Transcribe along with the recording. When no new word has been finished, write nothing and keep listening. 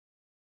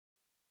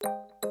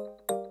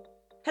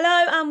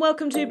Hello and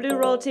welcome to Blue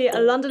Royalty, a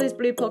London is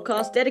Blue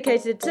podcast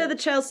dedicated to the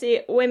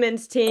Chelsea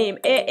women's team.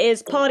 It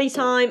is party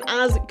time,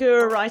 as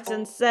Gura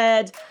Wrighton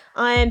said.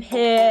 I am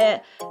here,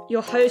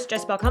 your host,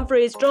 Jessica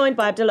Humphreys, joined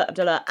by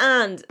Abdullah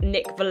and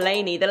Nick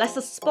Villaney, the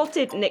lesser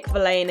spotted Nick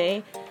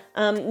Villaney.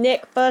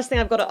 Nick, first thing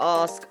I've got to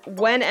ask,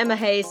 when Emma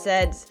Hayes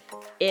said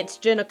it's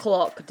gin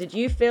o'clock, did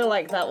you feel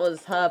like that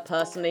was her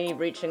personally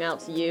reaching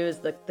out to you as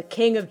the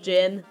king of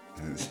gin?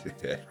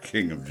 Yeah,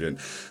 king of gin.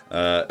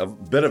 A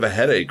bit of a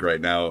headache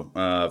right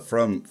now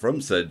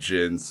from said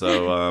gin.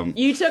 So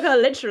you took her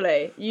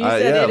literally. You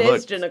said it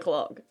is gin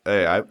o'clock.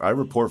 Hey, I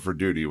report for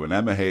duty. When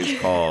Emma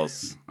Hayes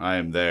calls, I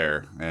am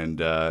there. And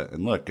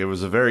look, it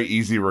was a very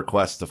easy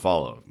request to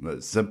follow.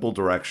 Simple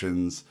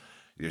directions.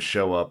 You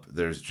show up.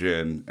 There's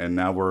gin, and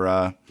now we're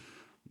a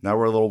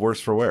little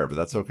worse for wear, but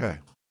that's okay.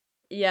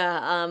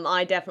 Yeah,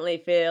 I definitely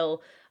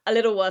feel a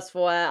little worse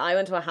for wear. I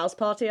went to a house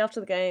party after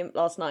the game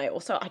last night.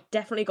 Also, I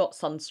definitely got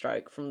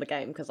sunstroke from the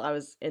game because I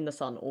was in the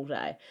sun all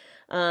day.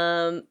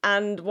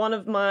 And one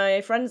of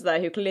my friends there,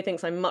 who clearly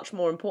thinks I'm much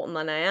more important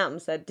than I am,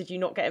 said, "Did you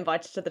not get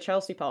invited to the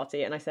Chelsea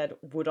party?" And I said,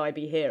 "Would I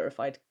be here if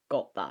I'd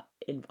got that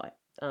invite?"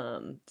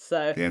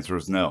 So the answer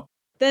is no.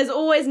 There's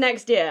always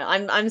next year.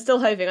 I'm still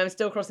hoping. I'm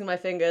still crossing my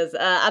fingers.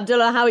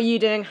 Abdullah, how are you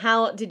doing?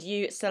 How did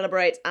you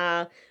celebrate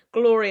our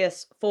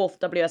glorious 4th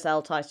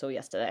WSL title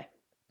yesterday?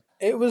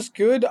 It was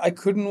good. I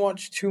couldn't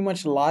watch too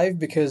much live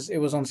because it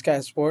was on Sky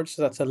Sports,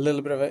 so that's a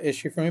little bit of an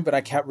issue for me, but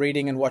I kept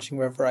reading and watching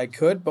wherever I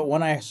could. But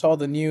when I saw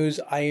the news,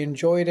 I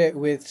enjoyed it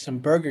with some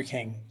Burger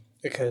King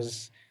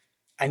because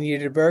I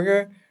needed a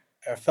burger.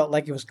 I felt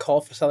like it was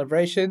called for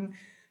celebration.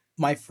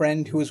 My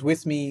friend who was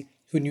with me,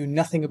 who knew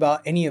nothing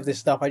about any of this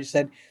stuff, I just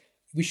said,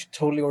 we should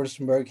totally order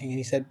some Burger King. And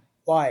he said,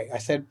 why? I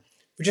said,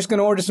 we're just going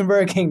to order some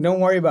Burger King. Don't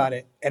worry about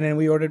it. And then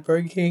we ordered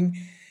Burger King,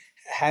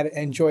 had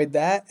enjoyed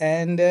that.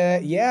 And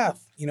yeah,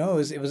 you know,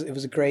 it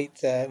was a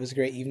great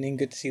evening.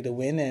 Good to see the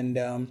win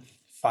and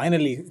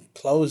finally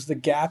closed the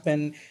gap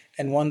and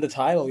won the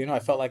title. You know, I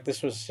felt like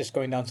this was just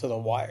going down to the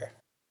wire.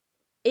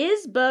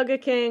 Is Burger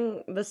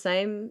King the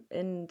same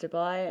in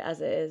Dubai as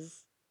it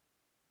is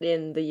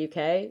in the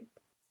UK?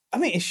 I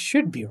mean, it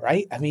should be,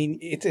 right? I mean,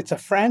 it's a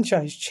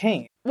franchise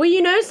chain. Well,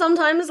 you know,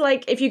 sometimes,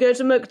 like, if you go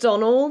to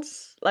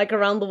McDonald's, like,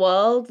 around the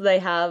world, they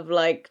have,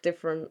 like,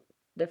 different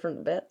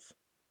bits.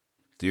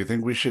 Do you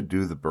think we should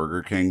do the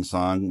Burger King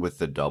song with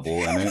the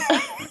double in it?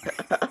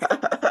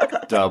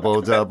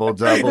 Double, double,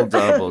 double,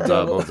 double,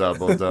 double,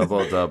 double,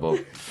 double, double.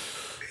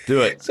 Do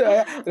it.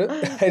 So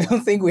I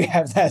don't think we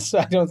have that. So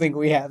I don't think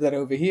we have that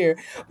over here.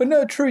 But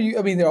no, true.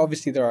 I mean, there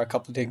are a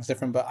couple of things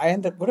different. But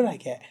what did I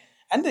get?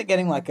 I ended up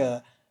getting like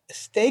a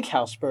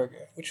steakhouse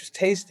burger, which was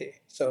tasty.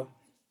 So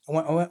I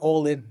went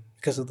all in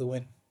because of the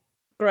win.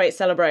 Great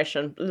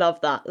celebration. Love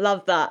that.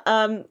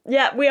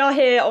 Yeah, we are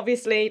here,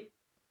 obviously,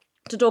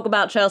 to talk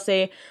about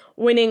Chelsea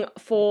winning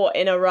 4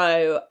 in a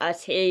row, a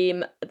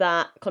team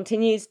that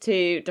continues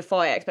to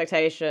defy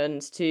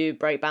expectations, to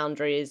break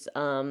boundaries,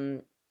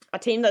 a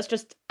team that's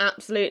just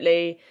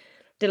absolutely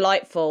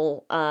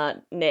delightful,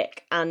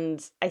 Nick.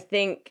 And I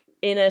think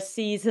in a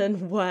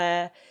season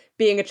where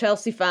being a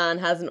Chelsea fan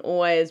hasn't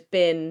always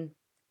been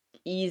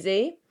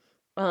easy,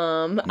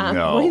 at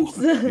points.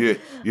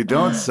 you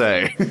don't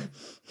say.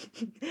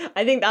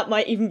 I think that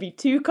might even be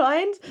too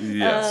kind.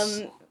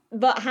 Yes.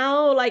 But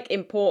how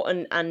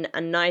important and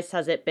nice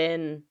has it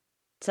been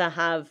to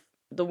have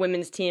the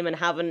women's team and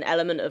have an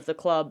element of the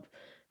club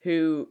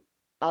who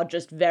are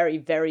just very,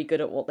 very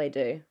good at what they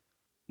do?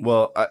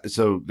 Well,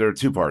 so there are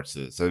two parts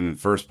to this. I mean, the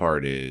first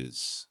part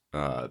is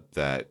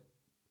that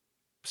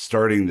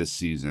starting this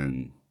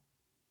season,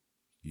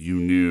 you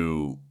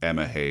knew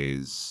Emma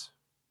Hayes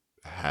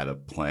had a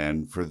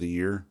plan for the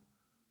year,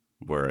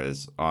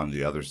 whereas on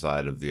the other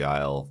side of the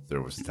aisle, there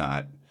was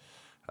not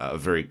a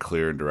very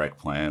clear and direct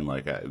plan.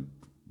 Like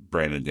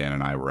Brandon, Dan,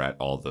 and I were at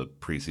all the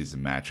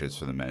preseason matches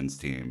for the men's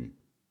team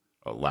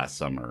last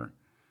summer,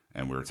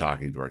 and we were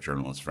talking to our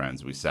journalist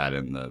friends. We sat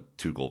in the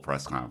 2-goal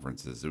press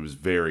conferences. It was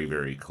very,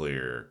 very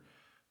clear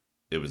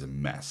it was a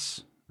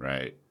mess,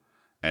 right?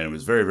 And it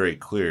was very, very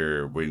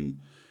clear when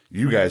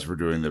you guys were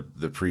doing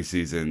the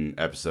preseason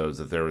episodes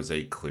that there was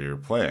a clear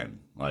plan.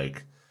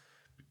 Like,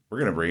 we're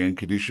going to bring in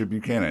Kadisha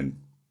Buchanan.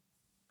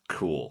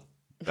 Cool.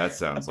 That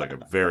sounds like a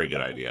very good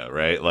idea,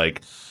 right?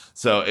 Like,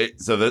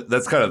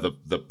 that's kind of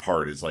the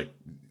part is like,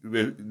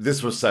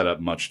 this was set up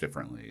much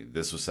differently.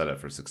 This was set up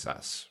for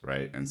success,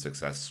 right? And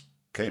success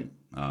came,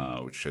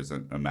 which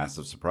isn't a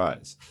massive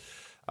surprise.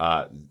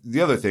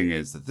 The other thing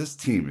is that this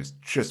team is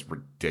just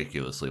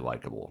ridiculously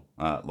likable.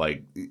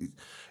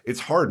 It's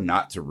hard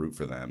not to root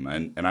for them.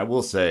 And I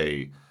will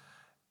say,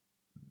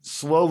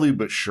 slowly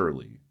but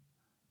surely,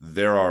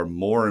 there are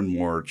more and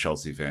more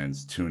Chelsea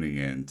fans tuning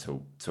in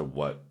to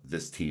what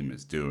this team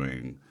is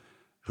doing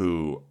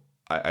who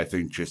I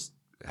think just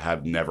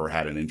have never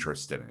had an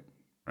interest in it,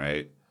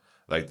 right?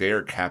 Like, they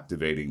are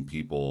captivating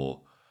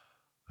people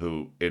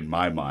who, in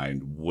my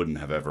mind, wouldn't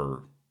have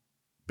ever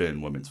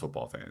been women's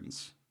football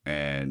fans.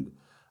 And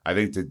I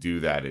think to do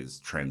that is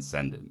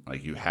transcendent.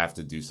 Like, you have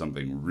to do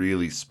something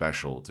really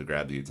special to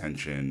grab the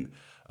attention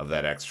of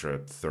that extra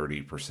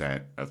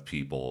 30% of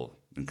people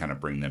and kind of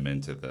bring them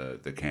into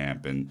the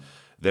camp. And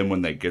then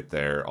when they get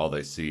there, all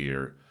they see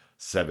are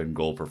 7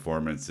 goal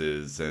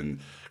performances and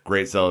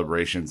great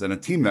celebrations and a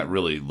team that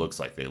really looks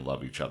like they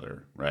love each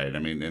other, right? I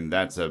mean, and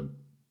that's a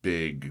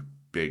big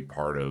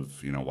part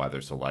of why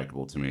they're so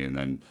likable to me. And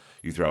then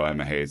you throw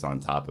Emma Hayes on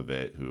top of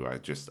it, who I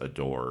just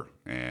adore,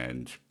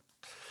 and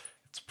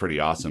it's pretty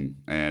awesome.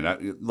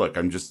 And look,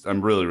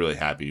 I'm really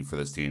happy for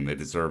this team. They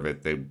deserve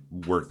it. They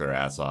work their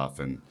ass off,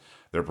 and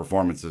their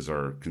performances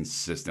are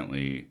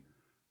consistently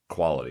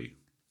quality.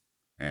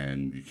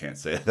 And you can't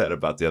say that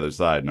about the other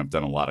side. And I've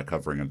done a lot of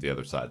covering of the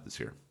other side this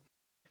year.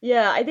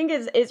 Yeah, I think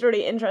it's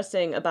really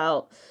interesting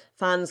about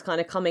fans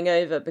kind of coming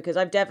over, because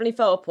I've definitely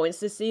felt at points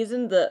this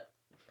season that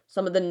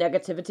some of the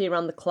negativity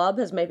around the club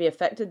has maybe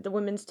affected the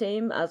women's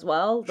team as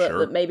well. That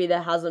Sure. maybe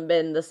there hasn't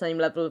been the same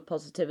level of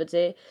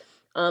positivity.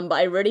 But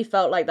I really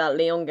felt like that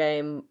Lyon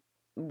game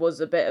was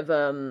a bit of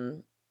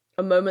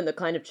a moment that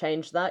kind of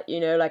changed that.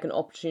 Like an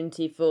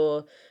opportunity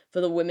for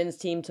the women's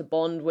team to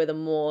bond with a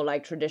more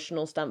like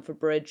traditional Stamford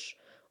Bridge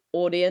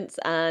audience.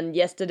 And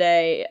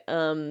yesterday,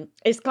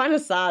 it's kind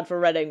of sad for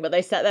Reading, but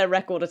they set their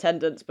record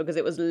attendance because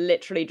it was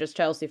literally just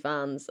Chelsea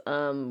fans,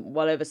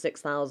 well over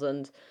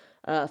 6,000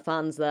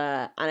 fans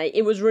there. And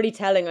it was really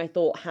telling, I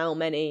thought, how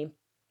many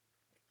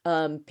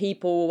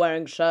people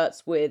wearing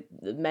shirts with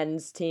the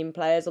men's team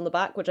players on the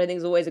back, which I think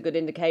is always a good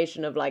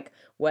indication of like,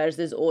 where's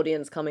this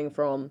audience coming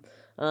from.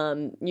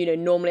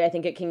 Normally I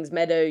think at Kings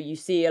Meadow you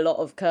see a lot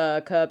of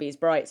Kirby's,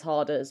 Brights,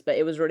 Harders, but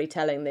it was really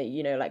telling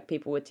that, like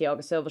people with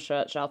Thiago Silva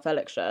shirts, João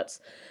Felix shirts.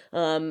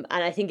 And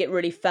I think it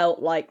really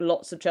felt like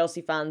lots of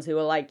Chelsea fans who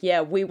were like,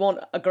 yeah, we want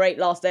a great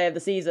last day of the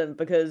season,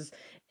 because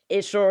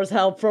it's sure as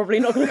hell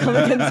probably not going to come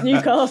against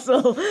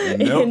Newcastle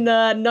in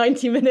Nope.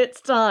 90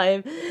 minutes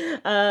time.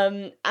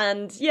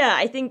 And yeah,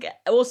 I think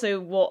also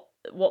what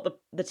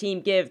the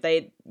team give,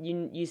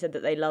 you said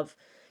that they love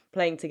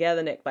playing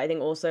together, Nick, but I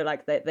think also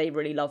like they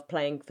really love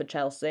playing for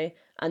Chelsea,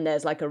 and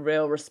there's like a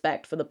real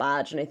respect for the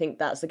badge. And I think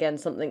that's again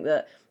something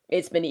that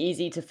it's been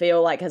easy to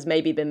feel like has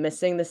maybe been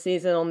missing this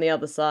season on the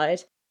other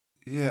side.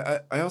 Yeah,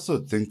 I also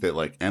think that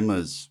like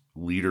Emma's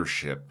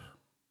leadership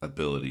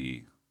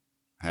ability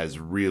has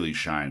really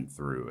shined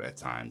through at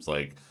times.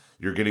 Like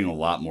you're getting a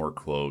lot more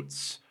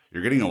quotes,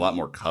 you're getting a lot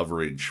more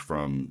coverage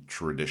from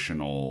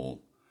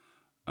traditional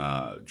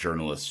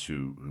journalists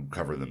who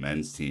cover the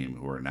men's team,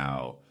 who are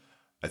now,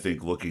 I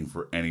think, looking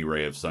for any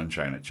ray of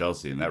sunshine at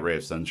Chelsea, and that ray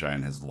of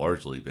sunshine has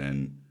largely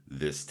been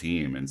this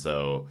team. And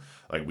so,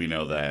 like we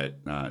know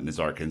that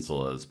Nizar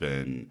Kinsella has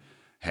been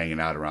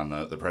hanging out around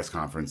the press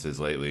conferences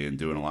lately and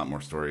doing a lot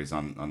more stories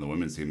on the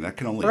women's team. That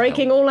can only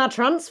Breaking help. all our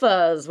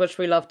transfers, which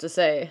we love to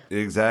see.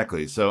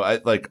 Exactly. So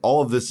I like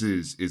all of this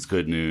is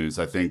good news.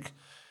 I think,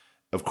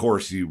 of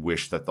course, you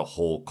wish that the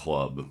whole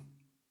club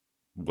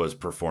was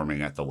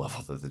performing at the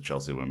level that the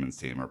Chelsea women's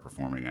team are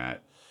performing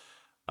at.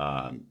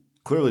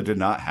 Clearly, did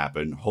not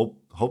happen.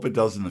 Hope it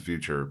does in the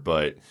future.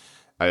 But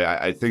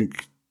I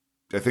think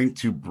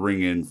to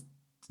bring in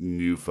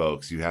new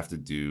folks, you have to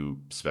do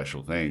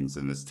special things,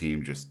 and this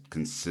team just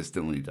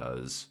consistently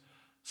does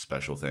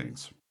special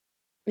things.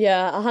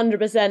 Yeah,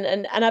 100%.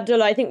 And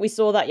Abdullah, I think we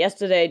saw that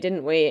yesterday,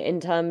 didn't we?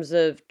 In terms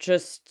of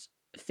just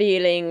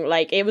feeling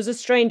like it was a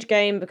strange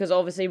game, because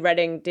obviously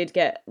Reading did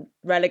get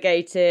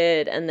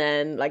relegated, and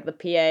then like the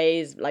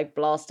PAs like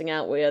blasting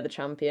out, "We are the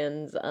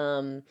champions."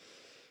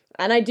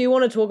 And I do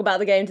want to talk about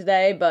the game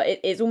today, but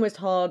it's almost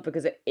hard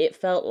because it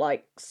felt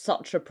like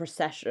such a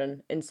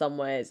procession in some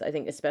ways. I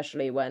think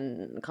especially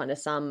when kind of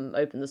Sam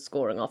opened the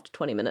scoring after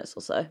 20 minutes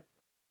or so.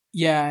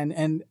 Yeah,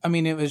 and I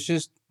mean it was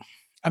just,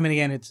 I mean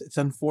again it's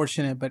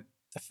unfortunate, but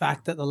the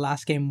fact that the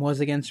last game was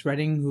against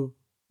Reading, who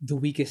the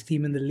weakest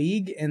team in the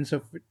league, and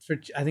so for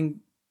I think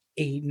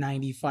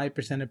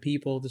 95% of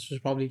people, this was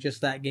probably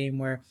just that game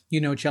where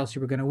Chelsea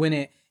were going to win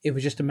it. It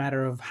was just a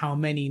matter of how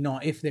many,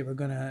 not if they were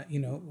going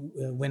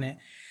to win it.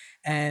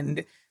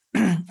 And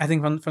I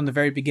think from the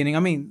very beginning, I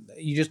mean,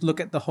 you just look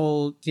at the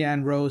whole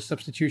Deanne Rose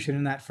substitution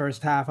in that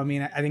first half. I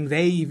mean, I think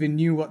they even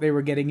knew what they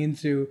were getting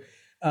into,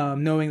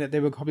 knowing that they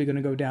were probably going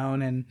to go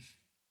down, and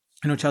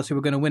Chelsea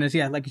were going to win. As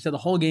yeah, like you said, the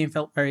whole game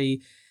felt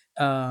very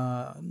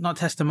not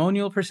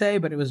testimonial per se,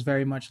 but it was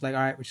very much like,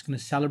 all right, we're just going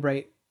to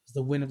celebrate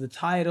the win of the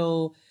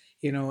title.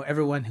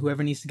 Everyone,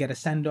 whoever needs to get a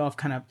send off,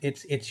 kind of,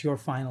 it's your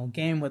final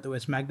game, whether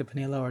it's Magda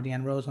Panilla or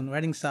Deanne Rose on the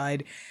Reading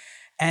side,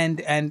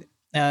 and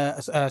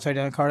sorry,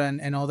 Dana Carter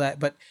and all that.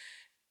 But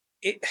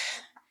it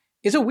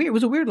it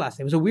was a weird last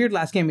day. It was a weird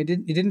last game. It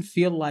didn't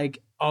feel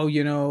like,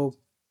 oh,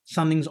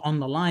 something's on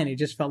the line. It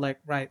just felt like,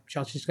 right,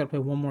 Chelsea's got to play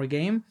one more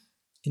game.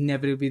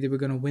 Inevitably they were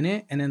going to win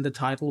it, and then the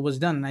title was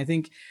done. And I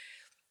think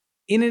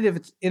in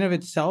of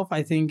itself,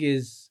 I think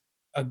is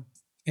a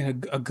a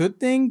good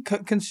thing,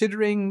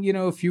 considering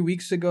a few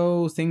weeks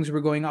ago things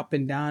were going up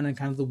and down, and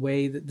kind of the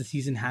way that the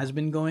season has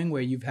been going,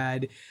 where you've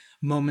had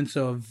moments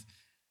of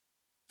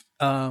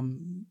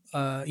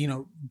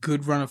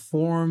good run of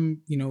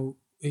form,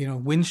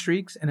 win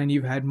streaks, and then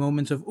you've had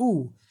moments of,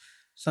 ooh,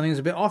 something's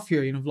a bit off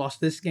here. I've lost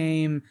this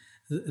game,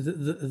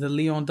 the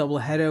Lyon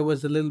doubleheader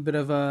was a little bit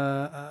of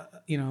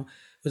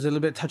was a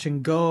little bit touch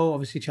and go.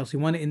 Obviously, Chelsea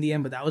won it in the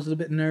end, but that was a little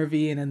bit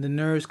nervy. And then the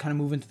nerves kind of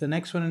move into the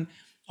next one. And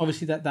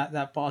obviously,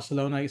 that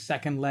Barcelona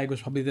second leg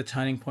was probably the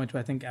turning point.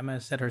 I think Emma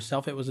said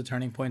herself it was a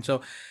turning point.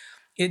 So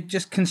it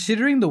just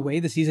considering the way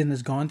the season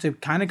has gone, to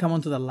kind of come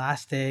onto the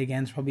last day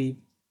against probably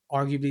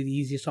arguably the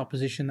easiest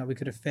opposition that we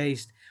could have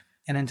faced,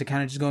 and then to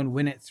kind of just go and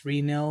win it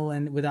 3-0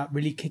 and without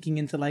really kicking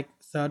into like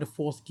third or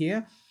fourth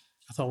gear,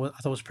 I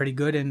thought was pretty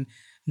good and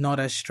not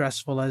as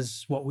stressful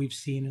as what we've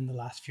seen in the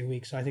last few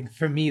weeks. So I think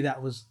for me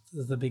that was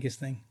the biggest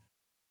thing.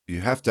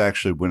 You have to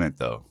actually win it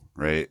though,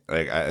 right?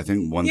 Like I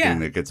think one thing Yeah.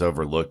 that gets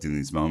overlooked in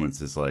these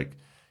moments is like,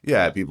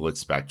 yeah, people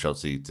expect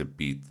Chelsea to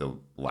beat the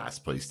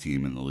last place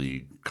team in the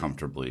league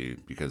comfortably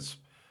because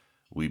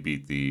we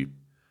beat the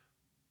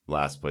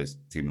last place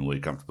team in the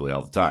league comfortably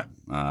all the time.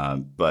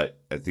 But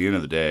at the end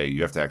of the day,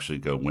 you have to actually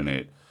go win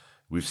it.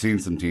 We've seen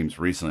some teams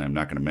recently, I'm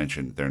not going to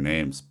mention their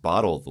names,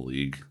 bottle the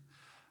league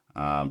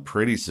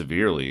pretty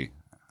severely.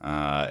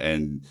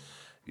 And,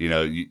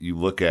 you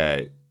look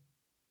at,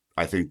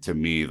 I think to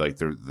me, like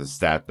the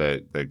stat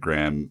that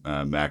Graham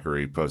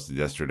Macquarie posted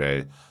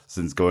yesterday,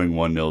 since going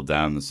 1-0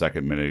 down the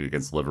second minute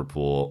against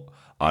Liverpool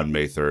on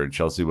May 3rd,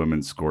 Chelsea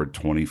women scored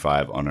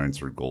 25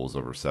 unanswered goals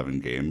over 7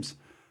 games.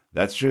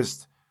 That's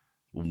just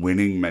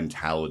winning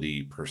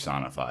mentality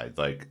personified.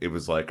 Like it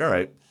was like, all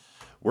right,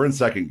 we're in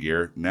second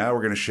gear. Now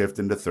we're going to shift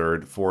into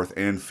third, fourth,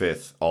 and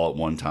fifth all at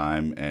one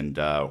time. And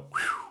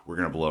we're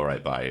going to blow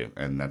right by you.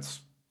 And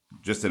that's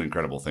just an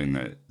incredible thing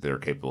that they're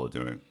capable of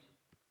doing.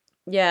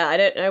 Yeah, I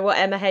don't know what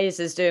Emma Hayes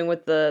is doing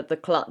with the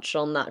clutch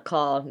on that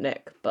car,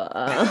 Nick, but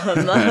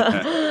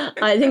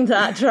I think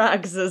that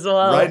tracks as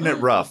well. Riding it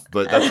rough,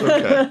 but that's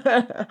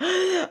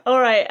okay. All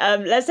right,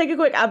 let's take a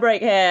quick ad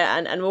break here,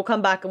 and we'll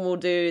come back and we'll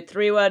do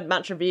 3-word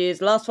match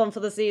reviews, last one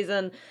for the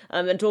season,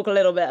 and talk a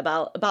little bit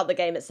about the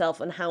game itself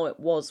and how it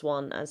was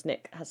one, as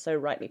Nick has so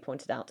rightly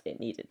pointed out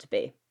it needed to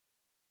be.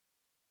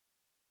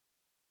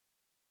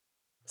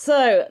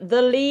 So,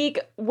 the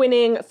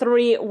league-winning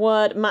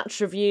 3-word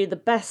match review, the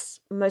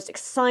best, most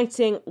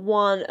exciting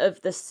one of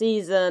the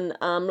season.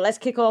 Let's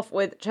kick off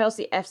with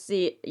Chelsea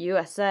FC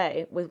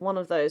USA with one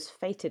of those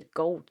fated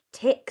gold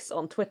ticks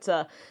on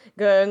Twitter,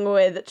 going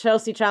with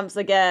Chelsea champs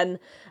again.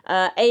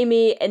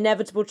 Amy,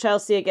 inevitable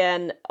Chelsea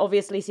again.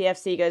 Obviously,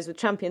 CFC goes with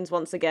champions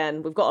once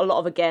again. We've got a lot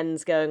of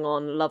agains going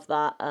on. Love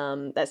that.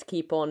 Let's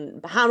keep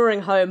on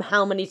hammering home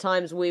how many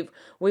times we've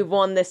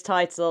won this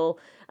title.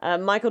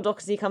 Michael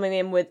Doherty coming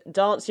in with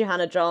Dance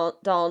Johanna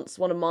Dance,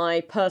 one of my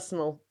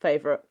personal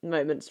favourite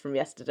moments from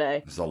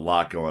yesterday. There's a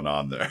lot going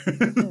on there.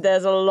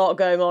 There's a lot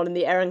going on in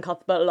the Erin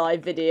Cuthbert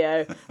live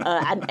video,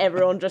 and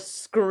everyone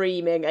just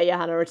screaming a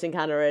Johanna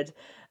Ritting-Hannerid.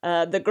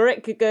 The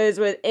Grick goes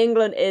with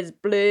England is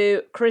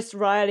blue. Chris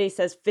Riley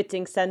says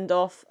fitting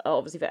send-off,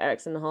 obviously for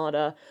Ericsson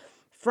Harder.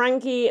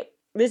 Frankie,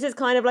 this is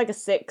kind of like a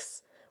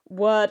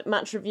 6-word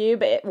match review,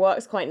 but it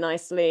works quite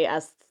nicely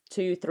as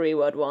 2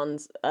 3-word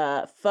ones.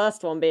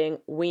 First one being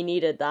we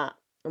needed that,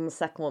 and the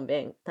second one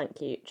being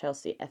thank you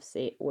Chelsea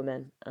FC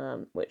women,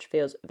 which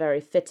feels very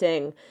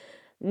fitting.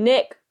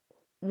 Nick,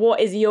 what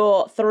is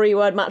your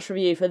 3-word match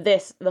review for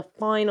this, the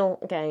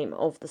final game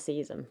of the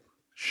season?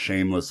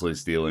 Shamelessly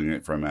stealing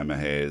it from Emma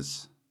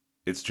Hayes.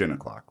 It's gin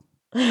o'clock.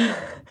 I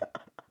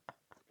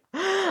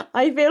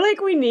feel like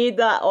we need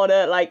that on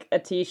a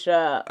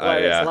t-shirt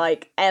where yeah. it's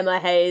like Emma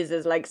Hayes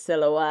is like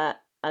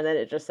silhouette, and then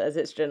it just says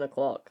it's gin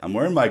o'clock. I'm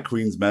wearing my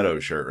Queens Meadow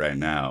shirt right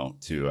now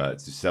to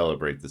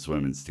celebrate this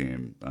women's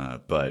team.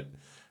 But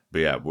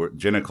yeah,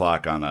 gin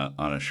o'clock on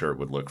a shirt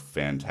would look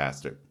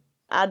fantastic.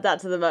 Add that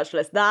to the merch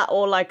list. That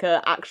or like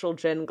a actual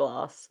gin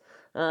glass.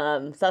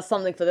 So that's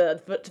something to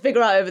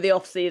figure out over the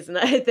off season,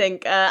 I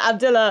think.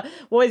 Abdullah,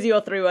 what is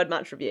your 3-word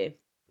match review?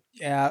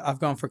 Yeah, I've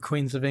gone for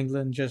Queens of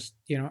England, just,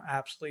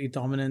 absolutely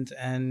dominant,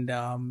 and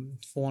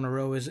 4 in a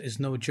row is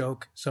no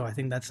joke. So I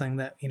think that's something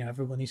that,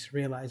 everyone needs to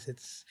realize.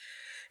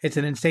 It's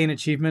an insane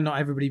achievement. Not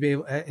everybody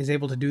is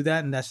able to do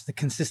that, and that's the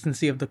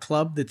consistency of the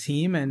club, the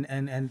team, and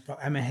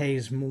Emma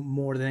Hayes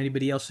more than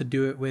anybody else to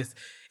do it with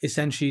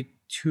essentially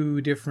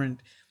 2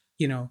 different,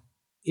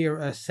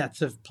 era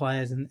sets of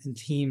players and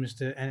teams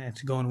to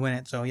go and win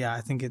it. So yeah,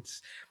 I think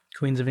it's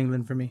Queens of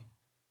England for me.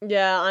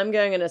 Yeah, I'm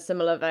going in a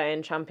similar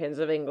vein, Champions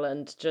of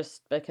England,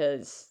 just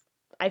because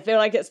I feel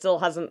like it still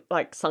hasn't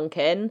sunk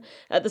in.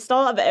 At the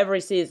start of every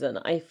season,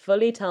 I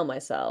fully tell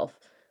myself,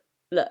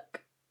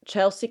 look,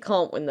 Chelsea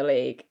can't win the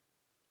league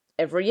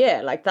every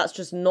year. That's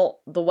just not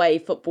the way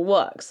football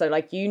works. So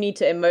you need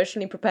to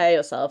emotionally prepare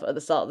yourself at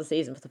the start of the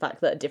season for the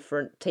fact that a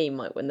different team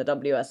might win the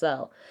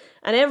WSL.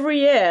 And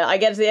every year I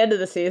get to the end of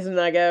the season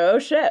and I go, oh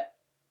shit,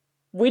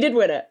 we did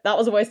win it. That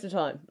was a waste of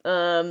time.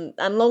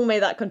 And long may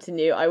that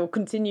continue. I will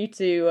continue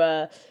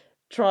to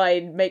try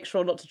and make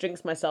sure not to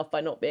jinx myself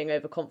by not being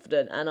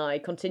overconfident, and I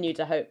continue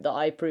to hope that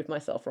I prove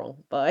myself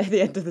wrong by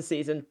the end of the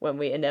season when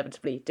we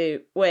inevitably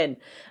do win.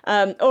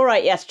 All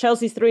right, yes,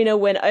 Chelsea's 3-0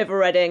 win over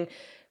Reading.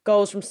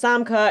 Goals from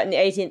Sam Kerr in the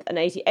 18th and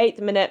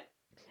 88th minute,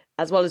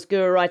 as well as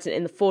Guru Wrighton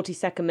in the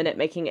 42nd minute,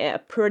 making it a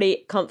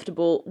pretty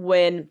comfortable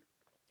win.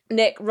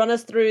 Nick, run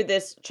us through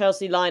this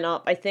Chelsea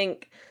lineup. I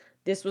think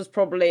this was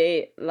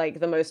probably like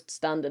the most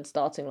standard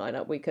starting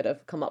lineup we could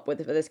have come up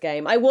with for this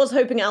game. I was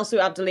hoping Alsu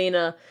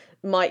Abdelina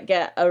might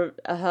get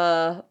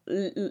her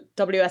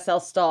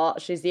WSL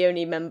start. She's the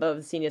only member of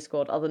the senior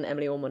squad other than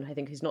Emily Orman, I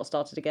think, who's not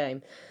started a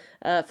game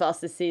for us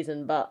this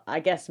season. But I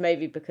guess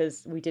maybe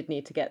because we did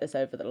need to get this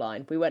over the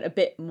line, we went a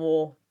bit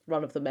more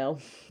run of the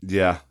mill.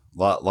 Yeah,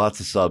 lots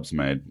of subs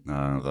made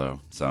though.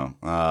 So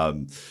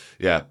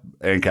yeah,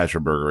 and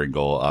catcher Berger in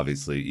goal.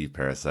 Obviously, Eve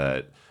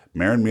Paraset,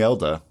 Maren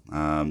Mielda,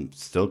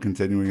 still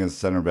continuing as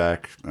center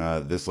back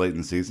this late in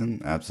the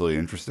season. Absolutely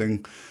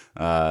interesting.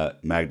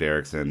 Magda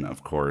Eriksson,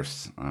 of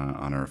course,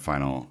 on her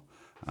final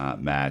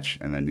match,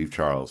 and then Neve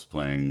Charles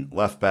playing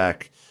left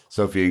back.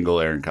 Sophie Ingle,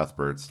 Erin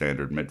Cuthbert,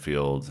 standard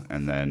midfield,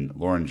 and then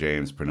Lauren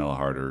James, Pernilla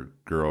Harder,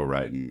 Guro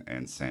Reiten,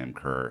 and Sam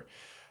Kerr.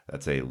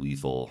 That's a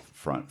lethal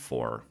front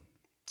four.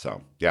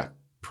 So yeah,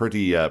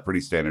 pretty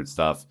standard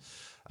stuff.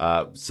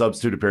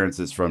 Substitute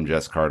appearances from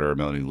Jess Carter,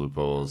 Melanie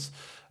Lupos,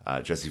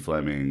 Jesse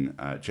Fleming,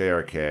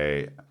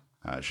 JRK,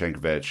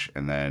 Shankovic,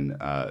 and then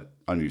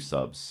unused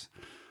subs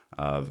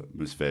of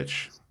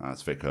Musvich,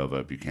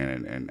 Svikova,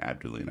 Buchanan, and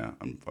Abdulina.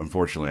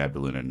 Unfortunately,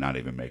 Abdulina not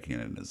even making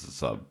it as a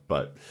sub.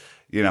 But,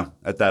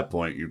 at that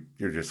point,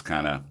 you're just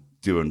kind of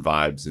doing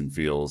vibes and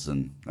feels,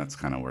 and that's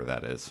kind of where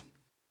that is.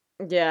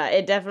 Yeah,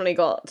 it definitely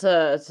got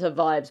to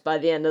vibes by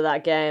the end of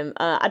that game.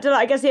 I don't know.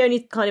 I guess the only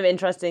kind of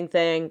interesting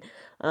thing,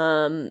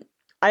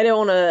 I don't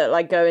want to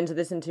like go into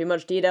this in too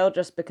much detail,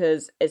 just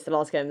because it's the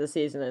last game of the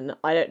season, and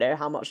I don't know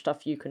how much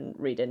stuff you can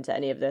read into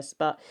any of this.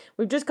 But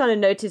we've just kind of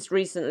noticed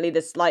recently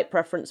this slight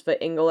preference for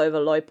Ingle over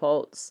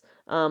Leupolz.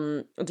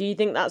 Do you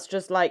think that's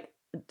just like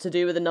to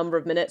do with the number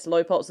of minutes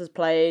Leupolz has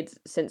played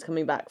since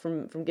coming back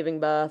from giving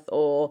birth,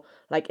 or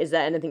like is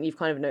there anything you've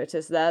kind of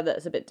noticed there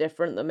that's a bit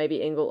different that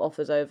maybe Ingle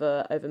offers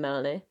over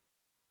Melanie?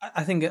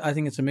 I think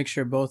it's a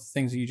mixture of both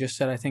things that you just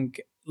said. I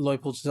think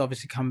Leupolz has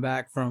obviously come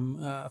back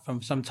from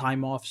some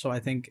time off, so I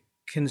think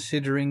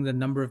considering the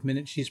number of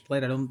minutes she's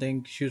played, I don't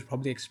think she was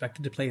probably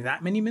expected to play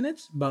that many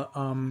minutes, but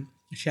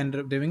she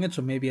ended up doing it.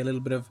 So maybe a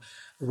little bit of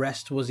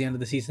rest towards the end of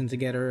the season to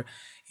get her,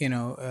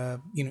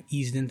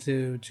 eased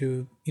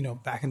into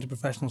back into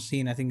professional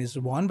scene. I think is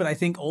one, but I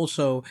think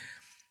also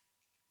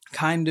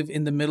kind of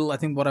in the middle. I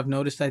think what I've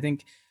noticed, I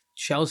think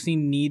Chelsea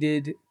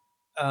needed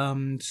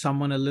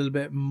someone a little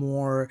bit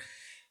more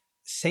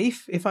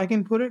safe, if I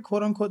can put it,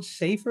 quote unquote,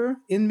 safer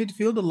in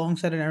midfield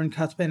alongside an Erin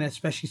Cuthbert, and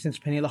especially since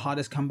Pernilla Hart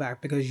has come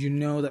back, because you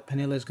know that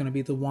Pernilla is going to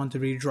be the one to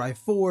really drive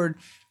forward,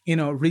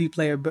 really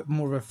play a bit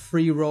more of a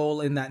free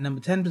role in that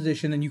number 10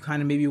 position, and you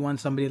kind of maybe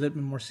want somebody a little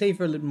bit more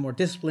safer, a little bit more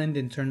disciplined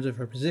in terms of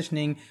her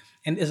positioning,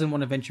 and isn't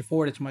want to venture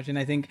forward as much. And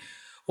I think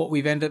what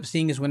we've ended up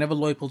seeing is whenever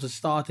Leupolz has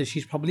started,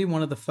 she's probably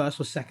one of the first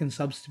or second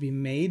subs to be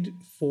made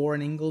for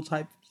an Ingle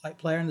type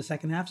player in the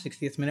second half,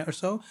 60th minute or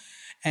so.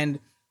 And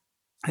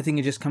I think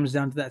it just comes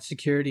down to that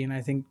security. And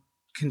I think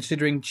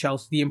considering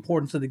Chelsea, the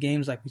importance of the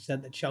games, like we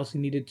said, that Chelsea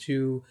needed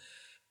to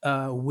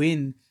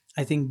win,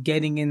 I think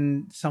getting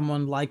in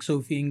someone like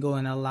Sophie Ingle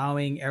and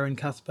allowing Erin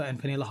Cuthbert and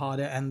Pernilla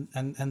Harder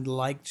and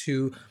like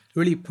to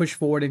really push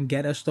forward and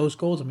get us those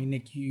goals. I mean,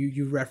 Nick,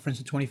 you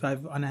referenced the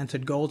 25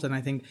 unanswered goals, and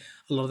I think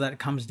a lot of that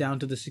comes down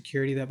to the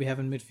security that we have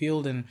in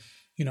midfield and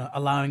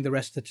allowing the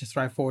rest to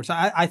thrive forward. So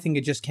I think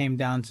it just came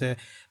down to a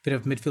bit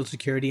of midfield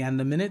security and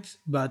the minutes.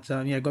 But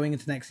going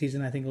into next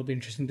season, I think it'll be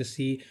interesting to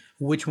see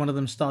which one of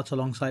them starts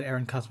alongside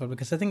Erin Cuthbert,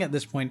 because I think at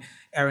this point,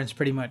 Erin's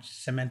pretty much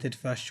cemented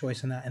first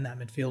choice in that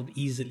midfield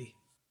easily.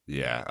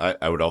 Yeah,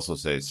 I would also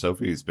say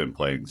Sophie's been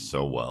playing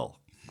so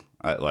well.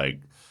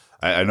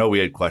 I know we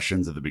had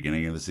questions at the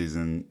beginning of the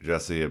season,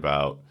 Jesse,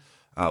 about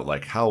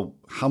how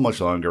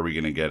much longer are we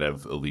going to get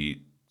of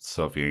elite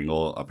Sophie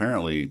Ingle?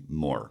 Apparently,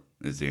 more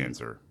is the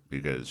answer,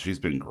 because she's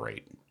been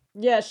great.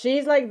 Yeah,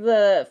 she's like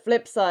the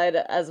flip side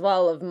as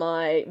well of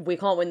my we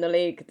can't win the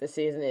league this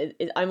season.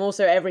 I'm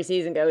also every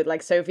season go with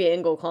like Sophie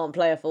Ingle can't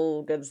play a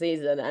full good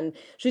season, and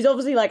she's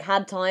obviously like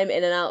had time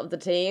in and out of the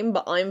team,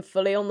 but I'm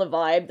fully on the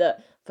vibe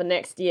that for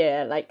next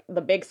year, like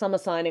the big summer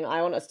signing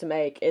I want us to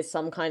make is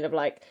some kind of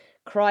like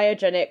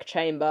cryogenic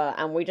chamber,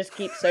 and we just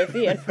keep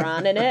Sophie and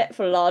Fran in it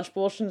for large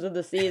portions of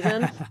the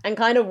season and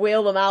kind of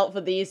wheel them out for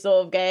these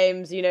sort of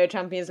games,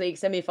 Champions League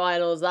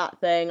semi-finals, that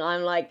thing.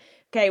 I'm like,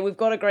 okay, we've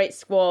got a great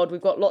squad,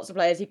 we've got lots of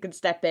players who can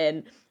step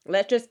in,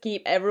 let's just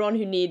keep everyone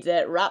who needs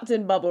it wrapped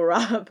in bubble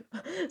wrap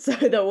so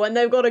that when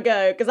they've got to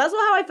go, because that's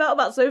how I felt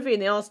about Sophie in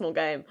the Arsenal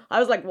game. I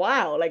was like,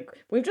 wow, like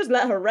we've just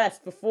let her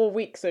rest for 4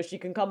 weeks so she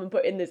can come and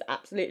put in this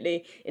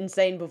absolutely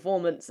insane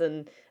performance,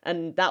 and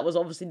that was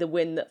obviously the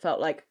win that felt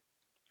like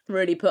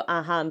really put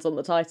our hands on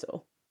the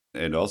title.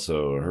 And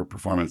also, her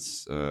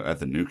performance at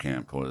the new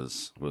camp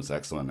was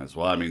excellent as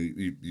well. I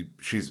mean,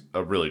 she's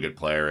a really good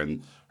player,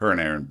 and her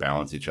and Erin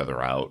balance each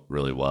other out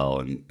really well.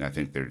 And I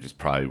think they just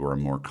probably were a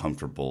more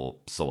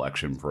comfortable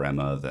selection for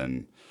Emma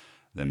than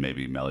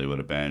maybe Melly would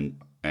have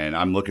been. And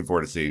I'm looking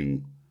forward to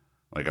seeing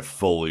like a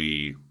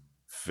fully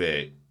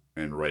fit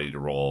and ready to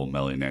roll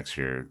Melly next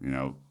year.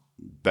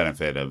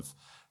 Benefit of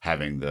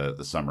having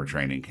the summer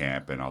training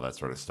camp and all that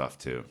sort of stuff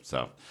too.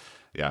 So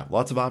yeah,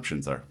 lots of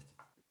options there.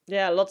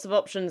 Yeah, lots of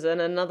options,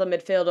 and another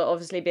midfielder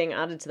obviously being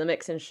added to the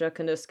mix in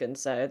Shurkanuskan.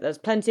 So there's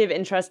plenty of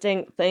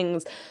interesting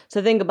things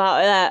to think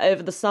about there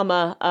over the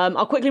summer.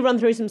 I'll quickly run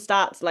through some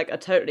stats, like a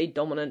totally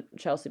dominant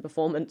Chelsea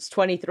performance.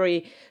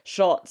 23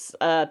 shots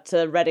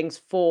to Reading's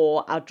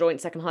 4, our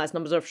joint second highest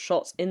numbers of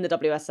shots in the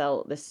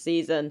WSL this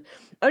season.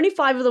 Only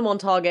 5 of them on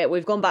target.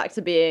 We've gone back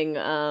to being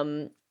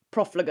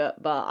profligate,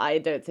 but I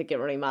don't think it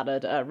really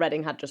mattered.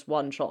 Reading had just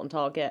 1 shot on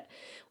target.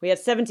 We had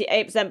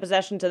 78%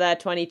 possession to their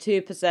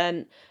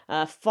 22%,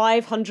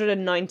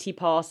 590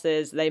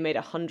 passes. They made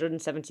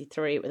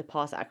 173 with a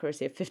pass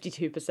accuracy of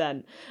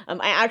 52%.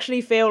 I actually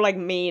feel like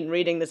mean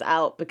reading this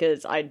out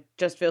because I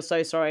just feel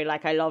so sorry.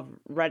 Like, I love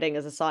Reading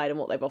as a side and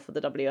what they've offered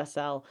the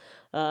WSL.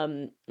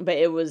 But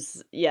it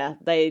was, yeah,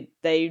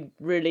 they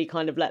really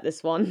kind of let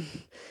this one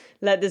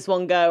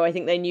go. I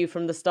think they knew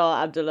from the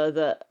start, Abdullah,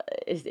 that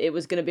it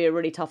was going to be a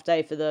really tough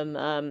day for them.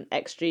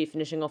 XG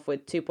finishing off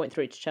with 2.3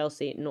 to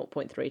Chelsea,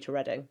 0.3 to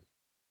Reading.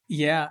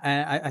 Yeah,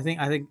 and I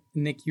think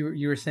Nick,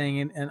 you were saying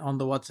in on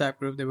the WhatsApp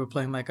group they were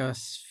playing like a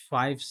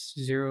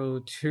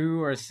 5-0-2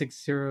 or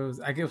 6-0.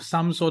 I guess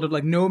some sort of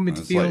like no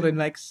midfield and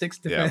like 6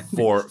 defenders. Yeah,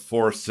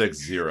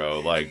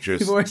 4-4-6-0, like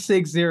just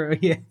 4-6-0.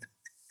 Yeah.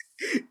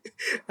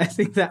 I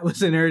think that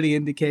was an early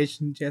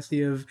indication,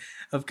 Jesse, of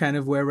kind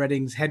of where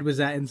Reading's head was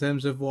at in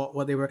terms of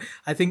what they were.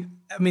 I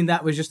mean,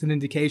 that was just an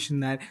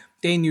indication that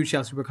they knew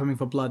Chelsea were coming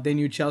for blood. They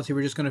knew Chelsea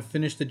were just going to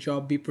finish the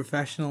job, be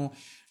professional,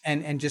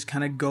 and just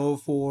kind of go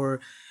for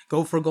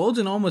goals,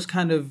 and almost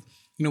kind of,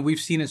 we've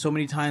seen it so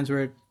many times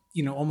where,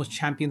 almost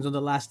champions on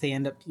the last day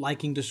end up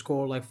liking to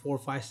score like 4,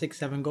 5, 6,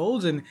 7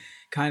 goals, and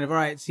kind of, all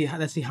right,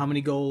 let's see how many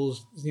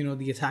goals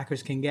the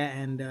attackers can get,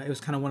 and it was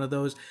kind of one of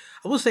those.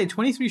 I will say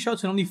 23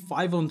 shots and only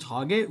 5 on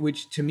target,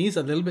 which to me is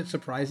a little bit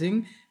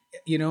surprising.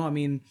 I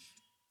mean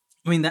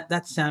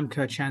that Sam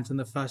Kerr chance in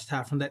the first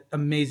half from that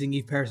amazing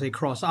Yves Perisset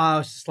cross. I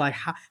was just like,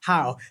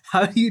 how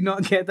do you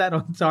not get that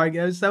on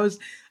target? That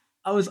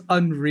was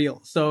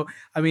unreal. So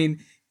I mean,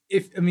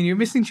 if you're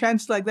missing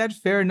chances like that,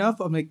 fair enough.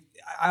 I'm like,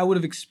 I would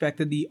have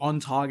expected the on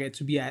target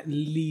to be at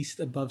least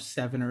above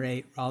 7 or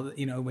 8, rather,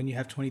 when you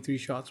have 23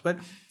 shots. But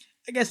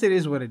I guess it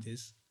is what it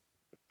is.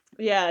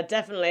 Yeah,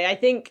 definitely. I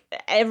think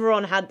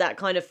everyone had that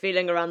kind of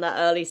feeling around that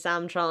early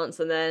Sam chance,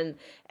 and then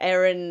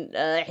Aaron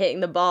hitting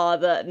the bar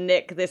that,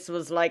 Nick, this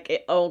was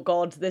like, oh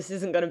God, this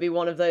isn't going to be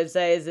one of those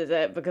days, is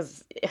it?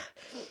 Because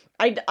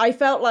I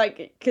felt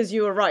like, because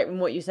you were right in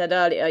what you said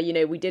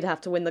earlier, we did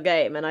have to win the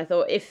game. And I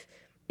thought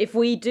if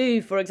we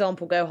do, for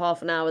example, go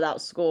half an hour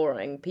without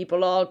scoring,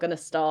 people are going to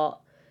start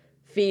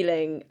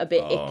feeling a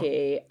bit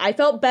icky. I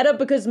felt better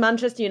because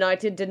Manchester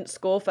United didn't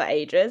score for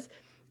ages.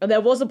 And there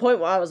was a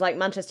point where I was like,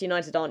 Manchester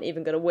United aren't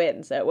even going to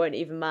win, so it won't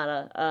even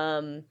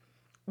matter.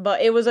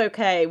 But it was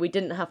okay. We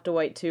didn't have to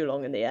wait too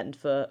long in the end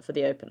for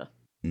the opener.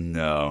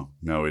 No,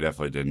 we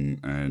definitely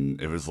didn't.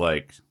 And it was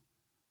like,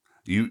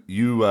 you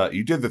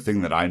did the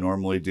thing that I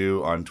normally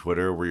do on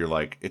Twitter where you're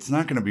like, it's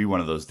not going to be one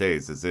of those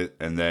days, is it?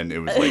 And then it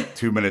was like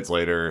 2 minutes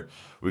later,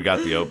 we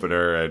got the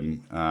opener,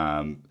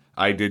 and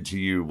I did to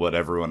you what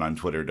everyone on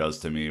Twitter does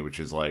to me, which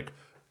is like,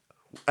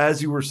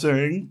 as you were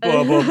saying,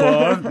 blah, blah,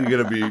 blah,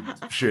 you're going to be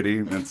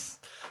shitty. It's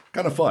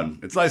kind of fun.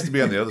 It's nice to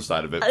be on the other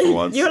side of it for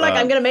once. You're like,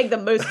 I'm going to make the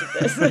most of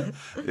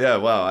this. Yeah,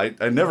 wow,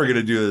 I'm never going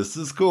to do this.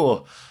 This is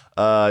cool.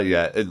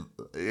 Yeah,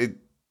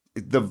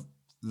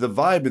 the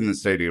vibe in the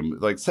stadium,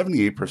 like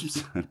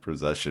 78%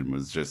 possession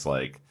was just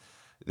like,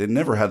 they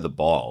never had the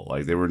ball.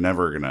 Like, they were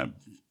never going to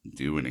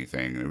do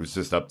anything. It was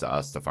just up to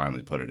us to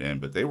finally put it in.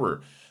 But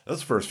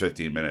those first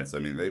 15 minutes, I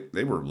mean,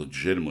 they were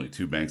legitimately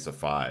 2 banks of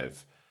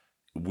 5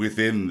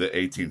 within the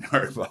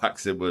 18-yard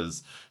box.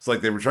 It's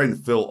like they were trying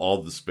to fill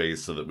all the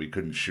space so that we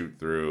couldn't shoot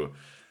through.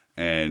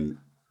 And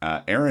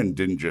Erin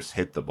didn't just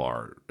hit the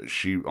bar;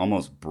 she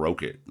almost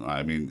broke it.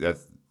 I mean,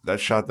 that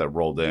shot that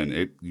rolled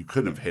in, you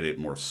couldn't have hit it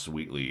more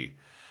sweetly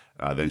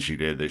than she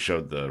did. They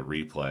showed the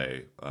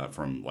replay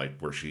from like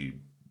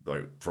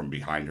where from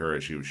behind her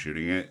as she was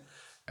shooting it,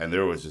 and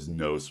there was just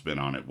no spin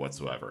on it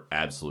whatsoever.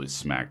 Absolutely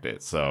smacked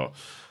it. So,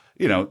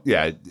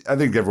 yeah, I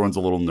think everyone's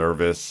a little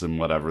nervous and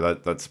whatever.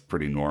 That's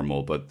pretty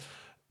normal. But,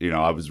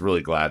 I was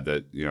really glad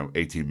that,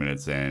 18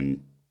 minutes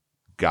in,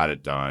 got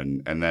it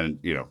done. And then,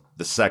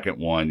 the second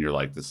one, you're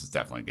like, this is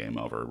definitely game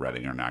over.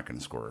 Reading are not going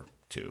to score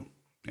 2,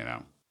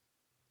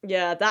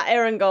 Yeah, that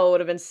Aaron goal would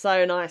have been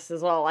so nice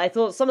as well. I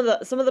thought some of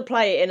the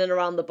play in and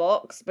around the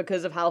box,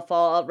 because of how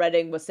far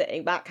Reading was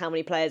sitting back, how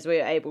many players we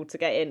were able to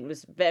get in,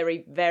 was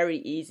very, very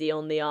easy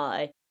on the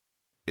eye.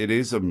 It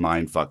is a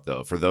mind fuck,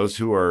 though. For those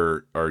who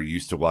are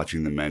used to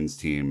watching the men's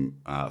team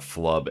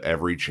flub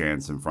every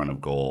chance in front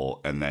of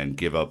goal and then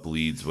give up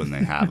leads when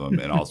they have them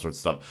and all sorts of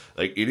stuff.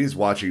 Like, it is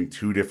watching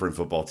 2 different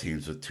football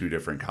teams with 2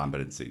 different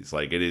competencies.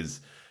 Like, it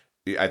is.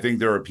 I think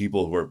there are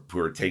people who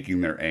are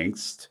taking their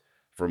angst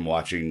from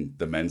watching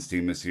the men's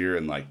team this year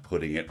and like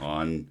putting it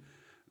on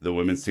the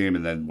women's team,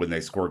 and then when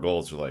they score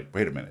goals, they're like,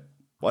 wait a minute,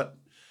 what?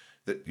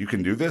 That you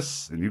can do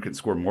this, and you can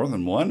score more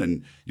than one,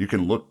 and you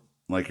can look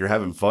like you're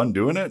having fun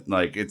doing it.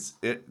 Like,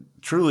 it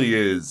truly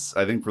is.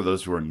 I think for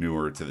those who are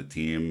newer to the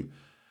team,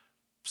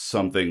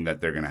 something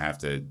that they're going to have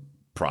to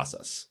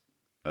process.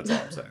 That's all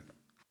I'm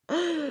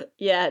saying.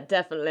 Yeah,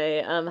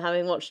 definitely.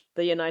 Having watched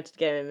the United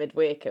game in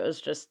midweek, it was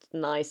just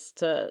nice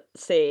to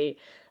see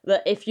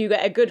that if you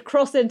get a good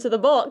cross into the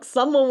box,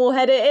 someone will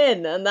head it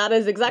in, and that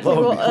is exactly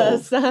Lo and what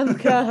behold. Sam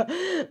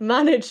Kerr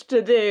managed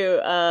to do.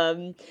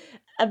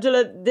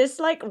 Abdullah, this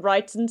like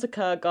right into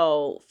Kerr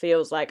goal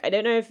feels like, I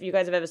don't know if you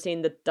guys have ever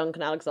seen the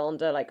Duncan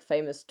Alexander like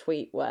famous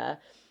tweet where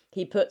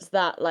he puts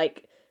that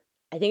like,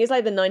 I think it's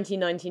like the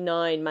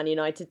 1999 Man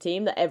United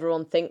team that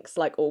everyone thinks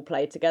like all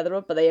played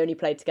together, but they only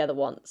played together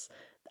once.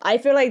 I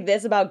feel like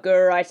this about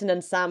Guru Wrighton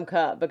and Sam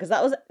Kerr because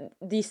that was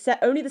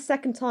only the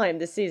second time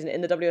this season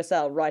in the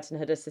WSL Wrighton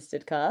had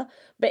assisted Kerr.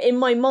 But in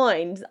my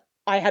mind,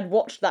 I had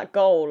watched that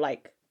goal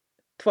like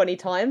 20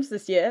 times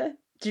this year.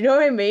 Do you know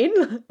what I mean?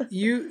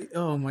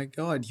 Oh my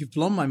God, you've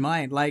blown my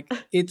mind. Like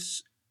it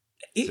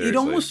Seriously.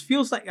 almost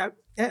feels like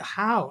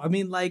how? I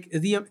mean, like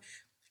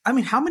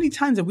how many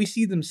times have we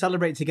seen them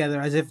celebrate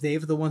together as if they're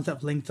the ones that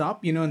have linked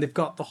up, and they've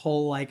got the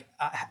whole like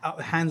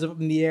hands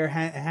up in the air,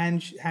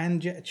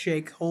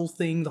 handshake, whole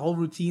thing, the whole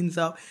routine's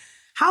up.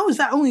 How is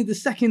that only the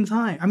second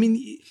time? I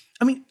mean,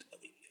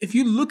 if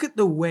you look at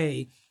the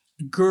way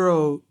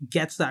Guro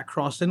gets that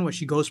cross in, where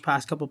she goes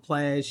past a couple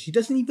players, she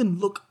doesn't even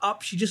look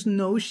up. She just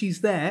knows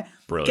she's there,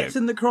 gets Brilliant.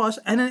 in the cross,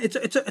 and then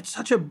it's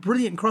such a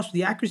brilliant cross with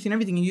the accuracy and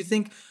everything. And you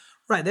think,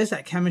 right, there's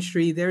that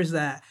chemistry, there's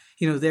that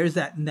there's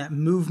that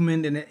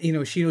movement,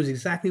 and she knows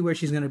exactly where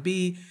she's gonna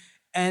be.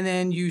 And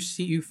then you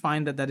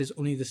find that is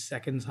only the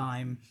second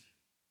time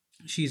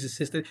she's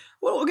assisted.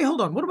 Well, okay,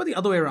 hold on. What about the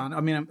other way around? I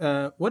mean,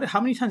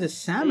 how many times has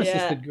Sam Yeah,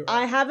 assisted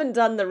I Guro? haven't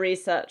done the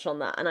research on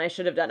that, and I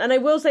should have done. And I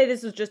will say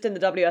this was just in the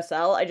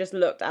WSL. I just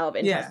looked out of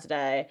interest Yeah,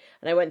 today,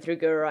 and I went through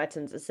Guru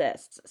Wrighton's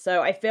assists.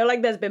 So I feel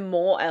like there's been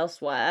more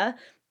elsewhere,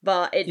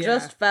 but it yeah.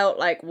 just felt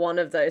like one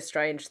of those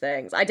strange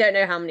things. I don't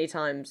know how many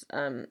times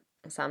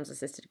Sam's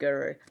assisted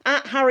Guru.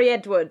 At Harry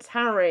Edwards,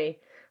 Harry,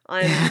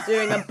 I'm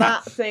doing a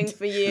bat thing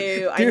for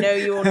you. I Dude. know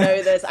you will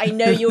know this. I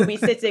know you'll be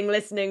sitting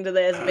listening to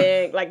this,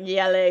 being like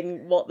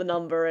yelling what the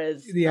number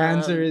is. The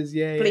answer is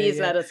yeah, yeah, Please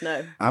yeah. let us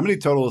know. How many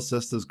total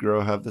assists does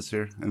Guro have this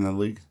year in the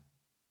league?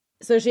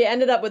 So she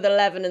ended up with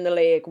 11 in the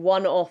league,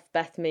 one off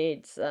Beth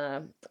Mead's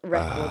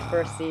record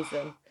for a Ah,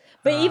 season.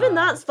 But even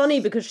that's funny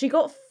because she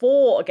got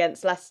 4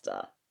 against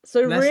Leicester.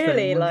 So Leicester in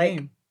really, one like,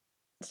 game.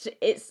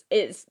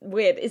 it's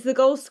weird. It's the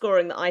goal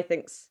scoring that I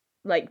think's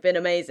like been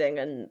amazing,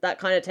 and that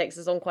kind of takes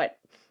us on quite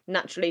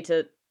naturally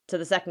to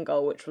the second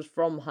goal, which was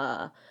from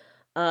her.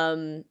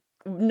 Um,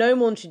 no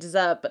more than she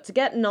deserved, but to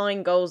get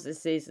 9 goals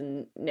this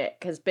season,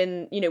 Nick, has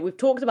been, we've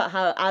talked about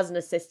her as an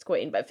assist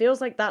queen, but it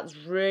feels like that's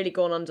really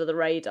gone under the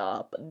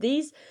radar. But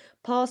these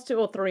past 2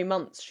 or 3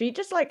 months, she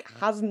just like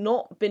has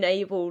not been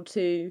able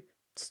to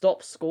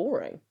stop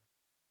scoring.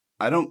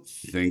 I don't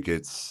think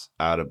it's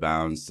out of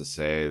bounds to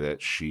say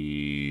that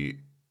she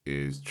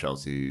is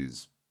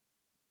Chelsea's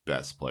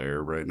best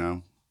player right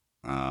now.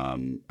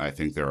 I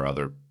think there are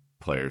other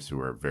players who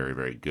are very,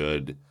 very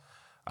good.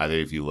 I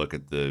think if you look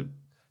at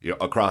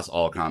across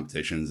all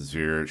competitions this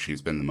year,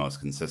 she's been the most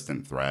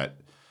consistent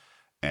threat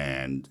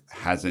and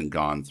hasn't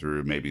gone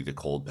through maybe the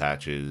cold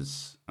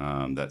patches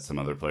that some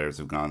other players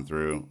have gone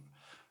through.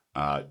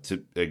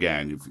 To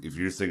again, if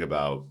you just think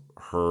about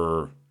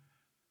her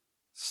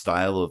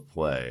style of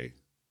play,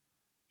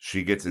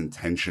 she gets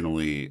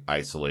intentionally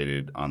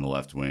isolated on the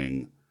left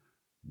wing,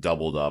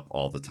 doubled up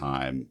all the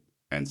time,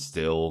 and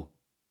still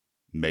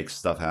makes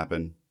stuff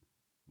happen,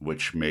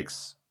 which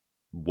makes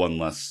one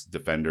less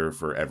defender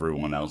for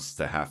everyone else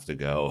to have to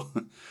go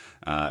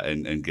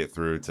and get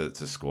through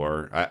to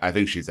score. I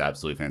think she's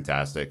absolutely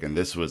fantastic. And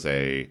this was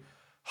a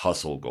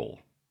hustle goal,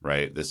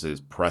 right? This is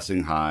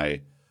pressing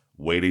high,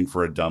 waiting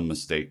for a dumb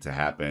mistake to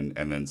happen,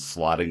 and then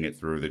slotting it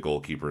through the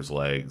goalkeeper's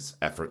legs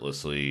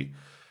effortlessly.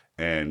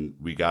 And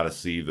we got to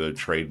see the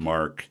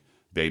trademark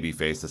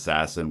babyface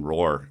assassin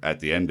roar at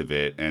the end of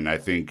it. And I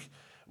think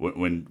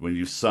when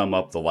you sum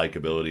up the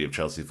likability of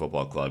Chelsea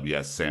Football Club,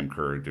 yes, Sam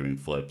Kerr doing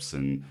flips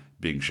and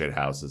being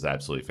shithouse is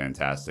absolutely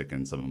fantastic,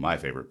 and some of my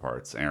favorite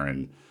parts,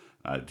 Aaron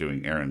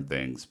doing Aaron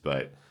things,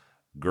 but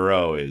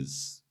Guro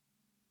is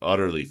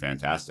utterly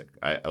fantastic.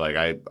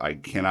 I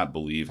cannot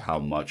believe how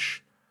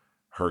much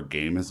her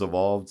game has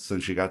evolved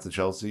since she got to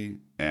Chelsea,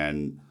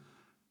 and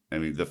I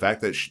mean the fact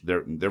that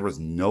there was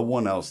no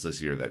one else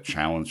this year that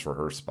challenged for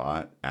her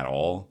spot at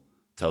all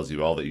tells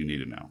you all that you need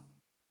to know.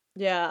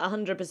 Yeah,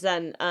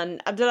 100%.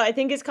 And Abdullah, I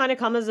think it's kind of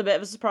come as a bit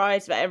of a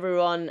surprise for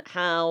everyone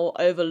how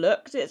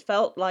overlooked it's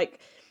felt like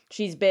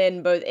she's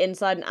been both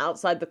inside and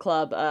outside the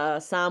club.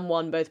 Sam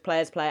won both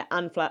Players Player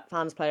and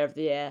Fans Player of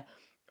the Year.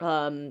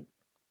 Um,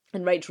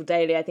 and Rachel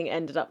Daly, I think,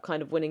 ended up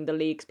kind of winning the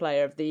league's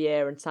Player of the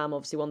Year, and Sam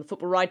obviously won the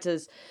Football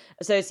Writers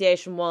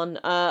Association one.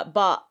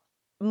 But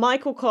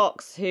Michael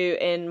Cox, who,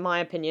 in my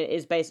opinion,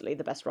 is basically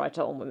the best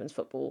writer on women's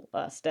football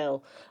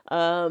still,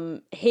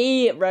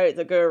 he wrote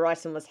that Guru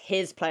Wrighton was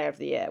his Player of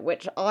the Year,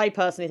 which I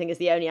personally think is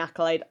the only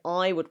accolade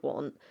I would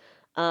want.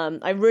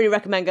 I really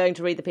recommend going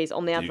to read the piece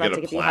on The Do you get a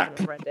Athletic if you haven't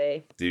plaque?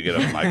 already. Do you get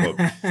a Michael?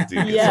 Do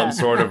you get Yeah. some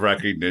sort of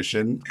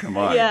recognition? Come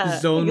on. Yeah,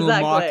 Zonal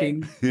exactly.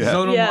 marking. Yeah.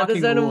 Zonal Yeah, the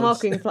marking Zonal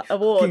awards. Marking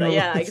Award. Marking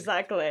Yeah, awards.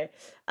 exactly.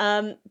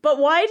 But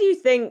why do you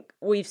think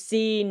we've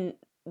seen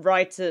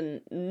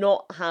Brighton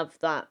not have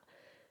that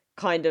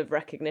kind of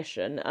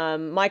recognition?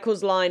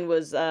 Michael's line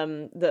was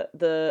that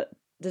the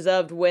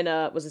deserved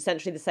winner was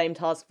essentially the same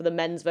task for the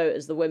men's vote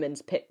as the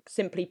women's.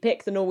 Simply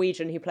pick the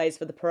Norwegian who plays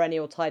for the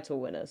perennial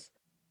title winners.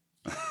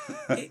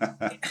 I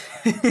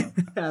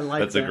like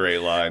That's a that.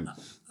 great line.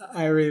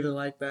 I really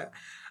like that.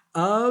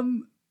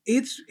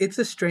 It's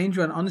a strange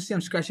one. Honestly,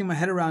 I'm scratching my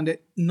head around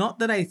it. Not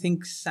that I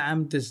think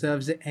Sam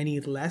deserves it any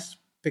less,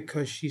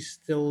 because she's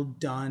still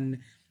done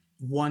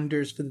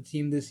wonders for the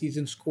team this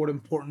season, scored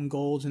important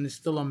goals, and is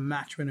still a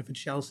match winner for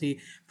Chelsea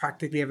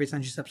practically every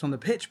time she steps on the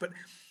pitch. But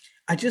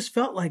I just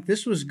felt like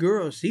this was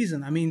Guro's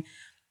season. I mean,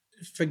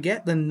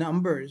 forget the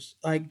numbers.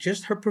 Like,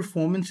 just her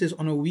performances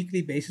on a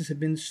weekly basis have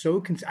been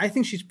so I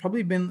think she's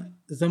probably been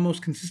the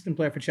most consistent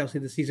player for Chelsea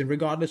this season,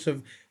 regardless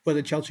of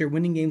whether Chelsea are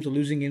winning games or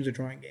losing games or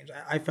drawing games.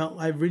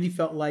 I really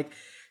felt like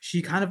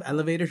she kind of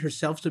elevated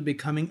herself to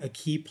becoming a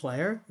key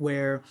player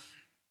where,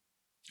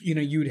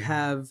 you'd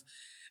have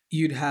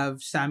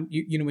Sam,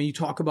 when you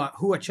talk about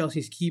who are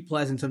Chelsea's key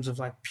players in terms of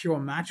like pure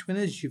match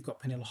winners, you've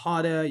got Pernille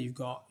Harder, you've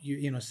got,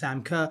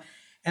 Sam Kerr.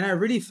 And I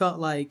really felt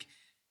like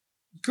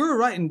Guru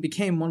Wrighton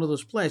became one of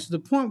those players to the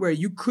point where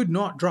you could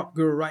not drop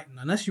Guru Wrighton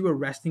unless you were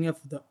resting her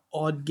for the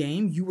odd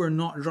game. You were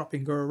not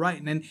dropping Guru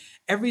Wrighton, and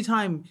every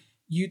time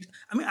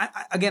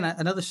again,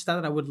 another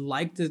stat that I would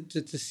like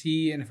to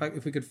see, and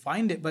if we could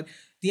find it, but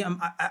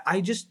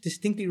I just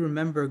distinctly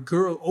remember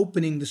Guru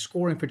opening the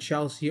scoring for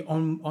Chelsea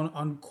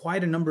on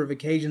quite a number of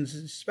occasions,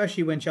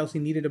 especially when Chelsea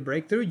needed a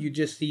breakthrough. You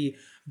just see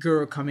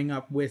Guru coming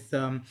up with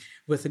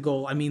a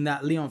goal. I mean,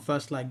 that Leon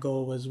first leg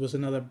goal was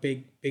another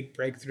big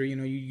breakthrough.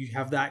 You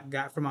have that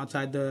guy from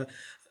outside the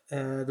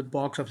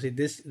box. Obviously,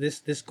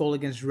 this goal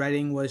against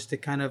Reading was to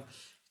kind of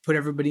put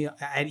everybody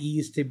at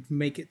ease to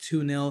make it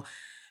 2-0.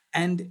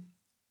 And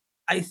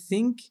I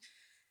think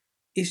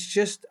it's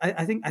just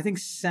I think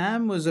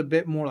Sam was a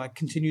bit more like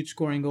continued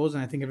scoring goals,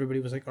 and I think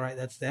everybody was like, all right,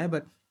 that's there.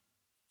 But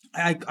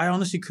I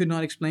honestly could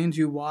not explain to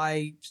you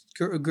why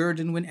Gur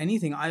didn't win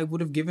anything. I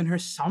would have given her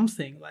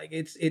something. Like,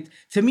 it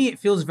to me, it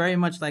feels very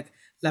much like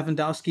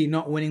Lewandowski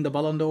not winning the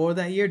Ballon d'Or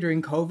that year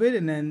during COVID,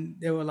 and then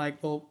they were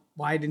like, well,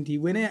 why didn't he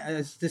win it?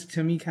 As this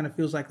to me kind of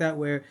feels like that,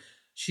 where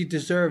she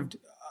deserved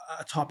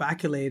a top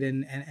accolade,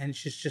 and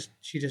she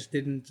just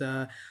didn't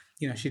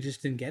she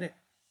just didn't get it.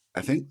 I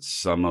think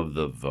some of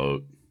the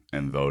vote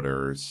and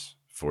voters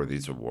for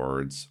these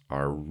awards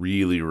are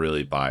really,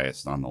 really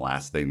biased on the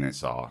last thing they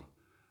saw.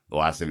 The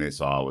last thing they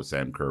saw was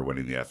Sam Kerr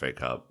winning the FA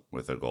Cup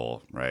with a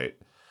goal, right?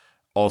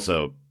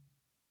 Also,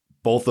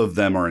 both of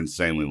them are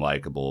insanely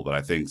likable, but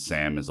I think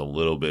Sam is a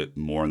little bit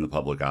more in the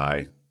public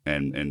eye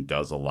and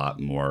does a lot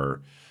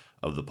more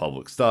of the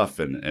public stuff.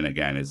 And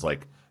again, is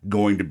like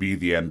going to be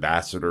the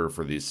ambassador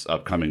for this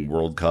upcoming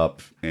World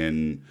Cup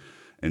in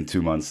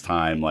 2 months'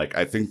 time. Like,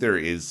 I think there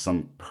is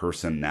some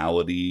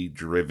personality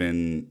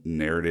driven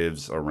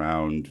narratives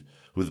around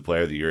who the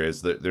player of the year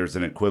is. There's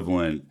an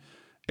equivalent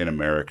in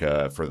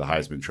America for the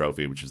Heisman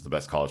Trophy, which is the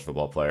best college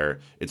football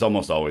player. It's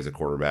almost always a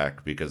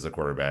quarterback, because the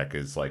quarterback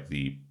is like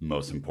the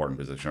most important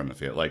position on the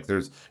field. Like,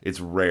 it's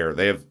rare.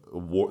 They have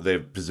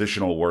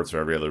positional awards for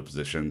every other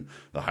position.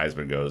 The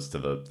Heisman goes to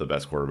the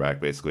best quarterback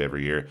basically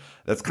every year.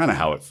 That's kind of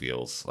how it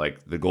feels.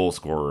 Like, the goal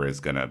scorer is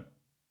gonna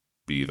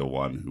be the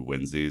one who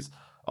wins these.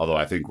 Although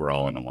I think we're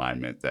all in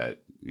alignment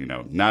that,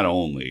 not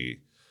only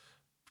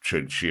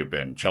should she have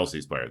been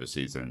Chelsea's player of the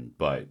season,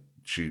 but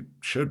she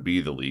should be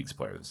the league's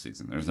player of the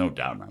season. There's no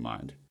doubt in my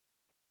mind.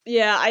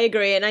 Yeah, I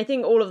agree. And I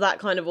think all of that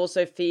kind of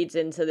also feeds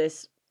into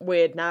this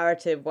weird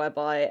narrative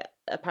whereby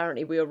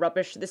apparently we were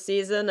rubbish this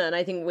season. And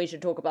I think we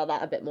should talk about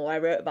that a bit more. I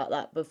wrote about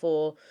that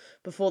before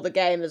the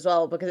game as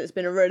well, because it's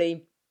been a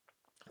really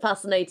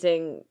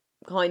fascinating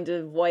kind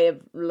of way of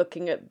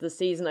looking at the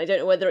season. I don't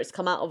know whether it's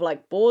come out of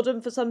like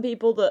boredom for some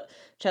people that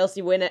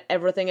Chelsea win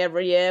everything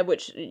every year,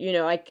 which,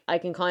 I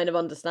can kind of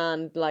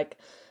understand. Like,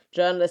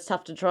 journalists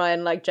have to try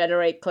and like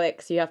generate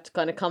clicks. You have to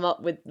kind of come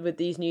up with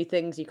these new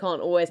things. You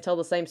can't always tell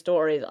the same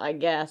stories, I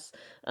guess.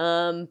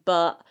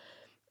 But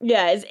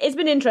yeah, it's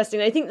been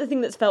interesting. I think the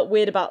thing that's felt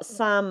weird about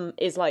Sam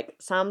is like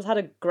Sam's had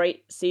a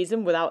great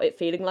season without it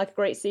feeling like a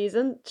great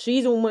season.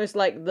 She's almost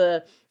like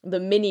the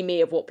mini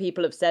me of what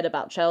people have said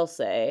about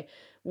Chelsea,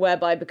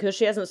 whereby because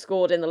she hasn't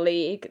scored in the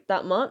league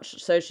that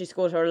much, so she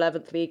scored her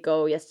 11th league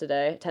goal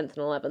yesterday, 10th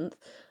and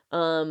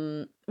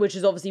 11th, which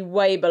is obviously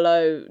way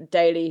below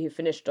Daly, who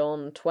finished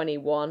on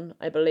 21,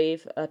 I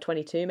believe,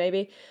 22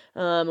 maybe,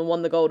 and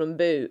won the Golden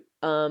Boot.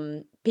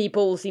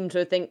 People seem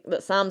to think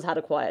that Sam's had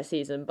a quiet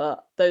season,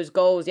 but those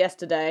goals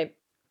yesterday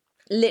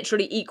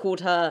literally equaled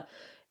her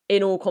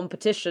in all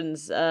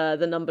competitions,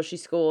 the number she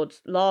scored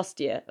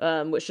last year,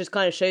 which just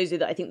kind of shows you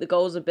that I think the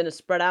goals have been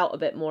spread out a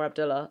bit more,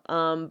 Abdullah.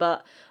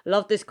 But I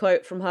love this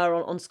quote from her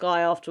on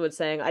Sky afterwards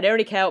saying, "I don't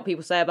really care what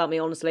people say about me,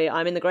 honestly.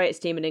 I'm in the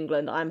greatest team in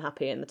England. I'm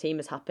happy and the team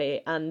is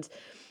happy." And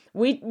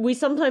we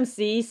sometimes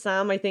see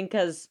Sam, I think,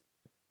 as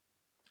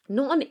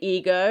not an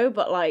ego,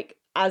 but like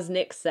as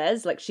Nick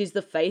says, like she's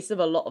the face of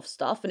a lot of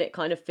stuff, and it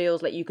kind of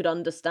feels like you could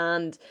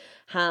understand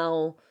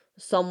how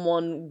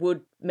someone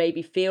would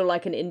maybe feel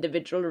like an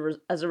individual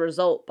as a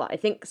result. But I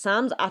think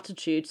Sam's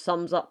attitude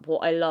sums up what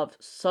I love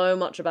so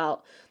much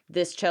about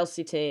this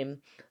Chelsea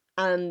team.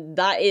 And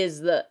that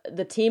is that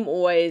the team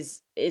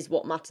always is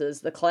what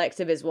matters. The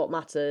collective is what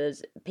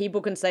matters.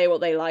 People can say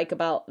what they like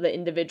about the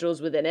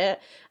individuals within it,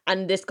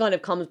 and this kind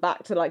of comes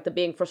back to like the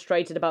being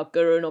frustrated about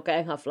Guru not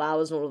getting her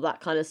flowers and all of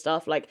that kind of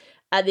stuff. Like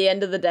at the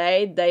end of the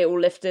day, they all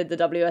lifted the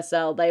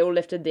WSL, they all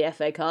lifted the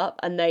FA Cup,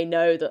 and they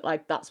know that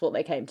like that's what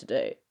they came to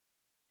do.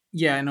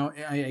 Yeah, I know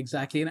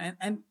exactly.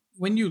 And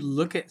when you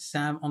look at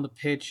Sam on the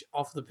pitch,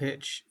 off the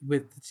pitch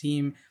with the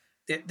team,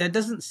 there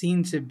doesn't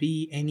seem to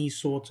be any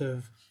sort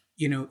of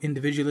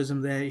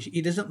individualism there.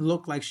 It doesn't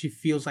look like she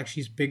feels like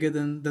she's bigger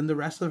than the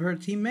rest of her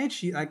teammates.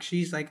 She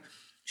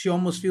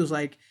almost feels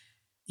like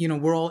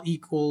we're all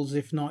equals,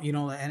 if not,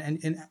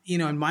 and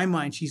in my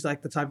mind, she's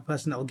like the type of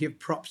person that will give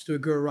props to a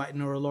Guru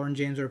Wrighton or a Lauren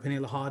James or a Penny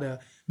Lahada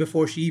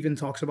before she even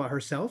talks about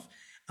herself.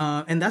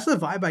 And that's the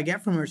vibe I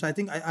get from her. So I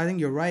think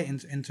you're right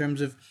in terms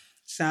of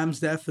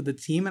Sam's there for the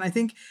team. And I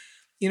think,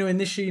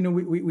 initially,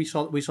 we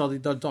saw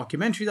the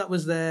documentary that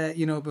was there,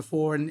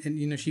 before,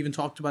 and she even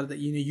talked about it, that,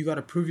 you got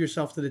to prove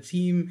yourself to the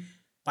team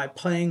by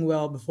playing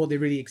well before they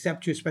really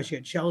accept you, especially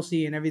at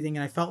Chelsea and everything.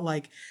 And I felt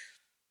like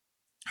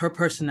her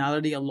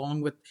personality, along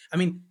with, I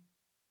mean,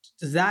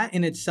 that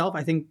in itself,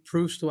 I think,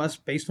 proves to us,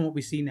 based on what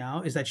we see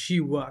now, is that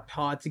she worked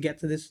hard to get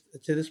to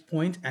this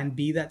point and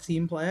be that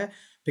team player.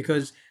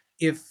 Because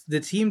if the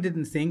team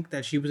didn't think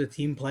that she was a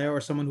team player or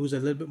someone who's a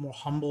little bit more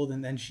humble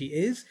than she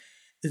is,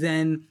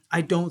 then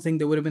I don't think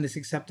there would have been this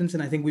acceptance.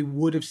 And I think we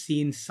would have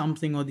seen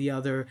something or the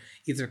other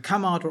either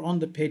come out or on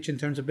the pitch in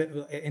terms of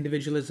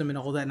individualism and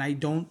all that. And I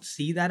don't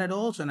see that at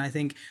all. So, and I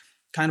think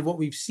kind of what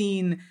we've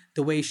seen,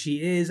 the way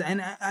she is,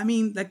 and I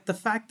mean, like the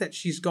fact that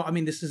she's got, I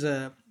mean, this is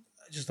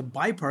just a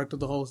byproduct of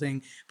the whole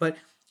thing, but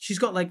she's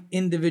got like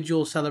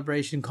individual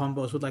celebration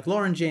combos with like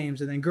Lauren James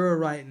and then Guru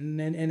Wright and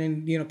then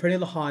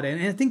Pernilla Harder,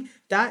 and I think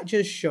that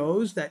just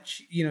shows that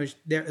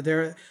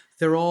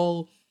they're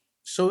all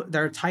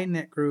they're a tight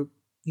knit group.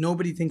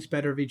 Nobody thinks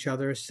better of each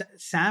other.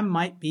 Sam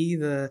might be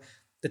the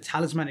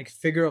talismanic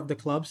figure of the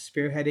club,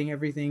 spearheading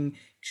everything,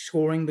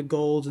 scoring the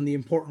goals and the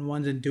important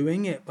ones and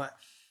doing it, but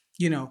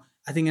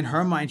I think in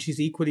her mind she's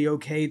equally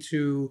okay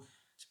to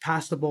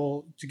pass the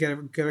ball, to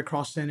get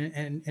across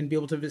and be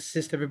able to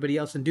assist everybody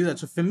else and do that.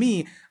 So for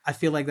me, I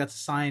feel like that's a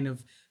sign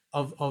of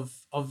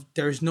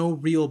there's no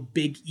real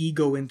big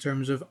ego in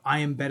terms of I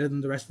am better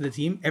than the rest of the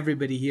team.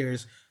 Everybody here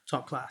is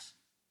top class.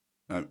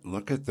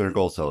 Look at their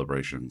goal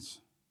celebrations.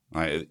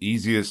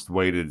 Easiest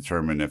way to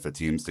determine if a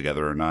team's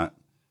together or not.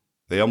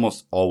 They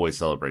almost always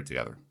celebrate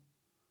together.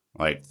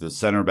 Like the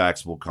center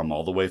backs will come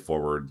all the way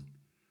forward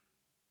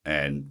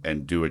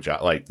and do a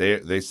job. Like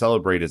they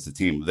celebrate as a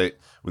team.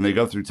 When they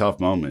go through tough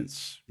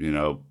moments,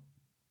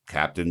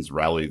 captains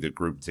rally the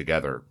group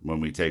together when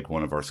we take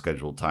one of our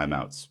scheduled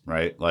timeouts,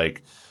 right?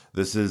 Like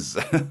this is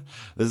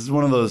this is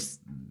one of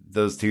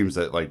those teams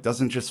that like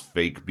doesn't just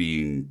fake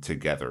being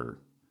together,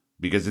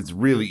 because it's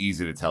really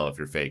easy to tell if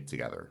you're fake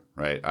together,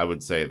 right? I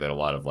would say that a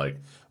lot of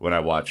like when I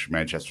watch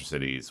Manchester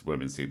City's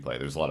women's team play,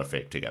 there's a lot of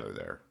fake together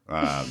there.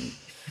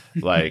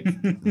 Like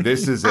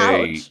this is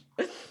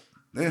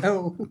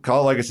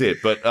call it like I see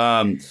it, but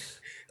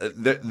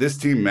this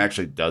team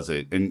actually does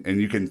it, and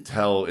you can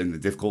tell in the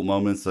difficult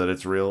moments that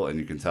it's real, and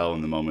you can tell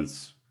in the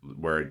moments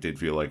where it did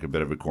feel like a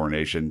bit of a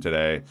coronation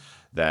today.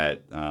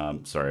 That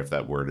sorry if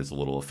that word is a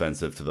little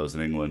offensive to those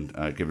in England,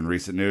 given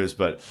recent news,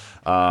 but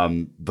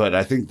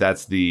I think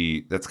that's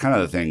kind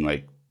of the thing.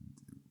 Like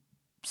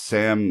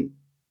Sam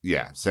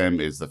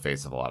is the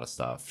face of a lot of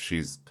stuff.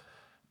 She's,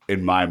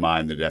 in my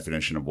mind, the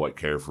definition of what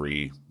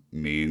carefree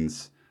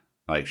means.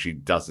 Like she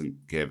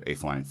doesn't give a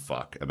flying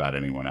fuck about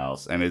anyone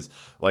else, and is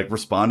like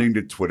responding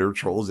to Twitter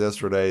trolls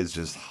yesterday is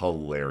just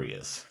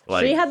hilarious.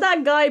 Like she had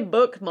that guy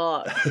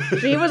bookmarked.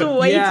 She was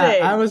waiting. Yeah,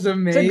 I was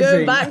amazing to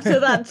go back to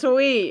that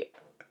tweet.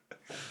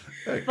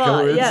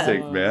 Killer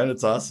instinct, man,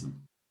 it's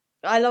awesome.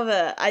 I love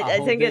it.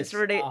 I think it's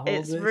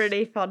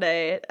really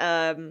funny.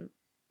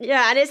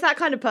 Yeah, and it's that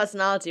kind of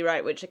personality,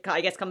 right? Which I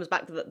guess comes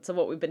back to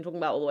what we've been talking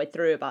about all the way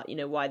through about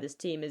why this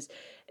team is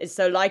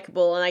so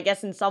likable, and I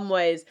guess in some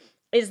ways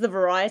it's the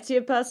variety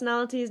of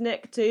personalities,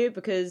 Nick, too,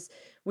 because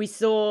we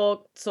saw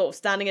sort of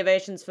standing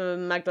ovations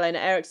from Magdalena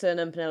Eriksson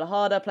and Pernilla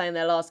Harder playing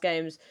their last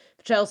games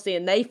for Chelsea,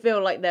 and they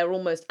feel like they're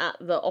almost at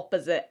the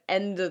opposite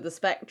end of the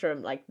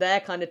spectrum. Like they're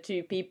kind of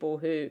two people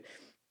who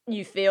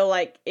you feel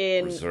like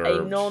in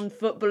a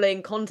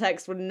non-footballing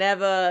context would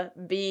never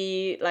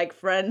be like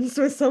friends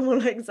with someone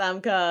like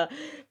Sam Kerr,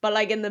 but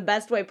like in the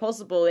best way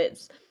possible.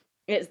 It's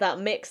that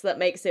mix that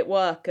makes it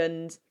work.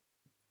 And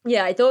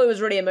yeah, I thought it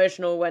was really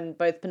emotional when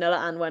both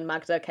Pernilla and when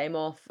Magda came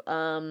off.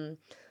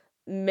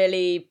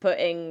 Millie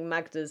putting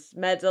Magda's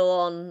medal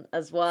on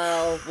as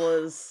well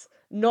was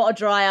not a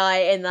dry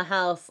eye in the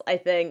house, I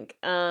think.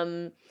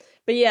 But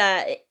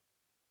yeah,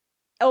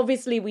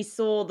 obviously we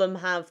saw them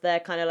have their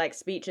kind of like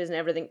speeches and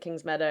everything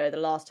Kings Meadow, the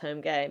last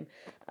home game.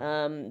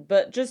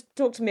 But just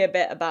talk to me a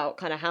bit about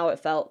kind of how it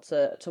felt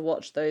to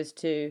watch those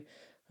two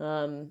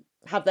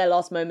have their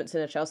last moments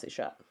in a Chelsea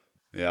shirt.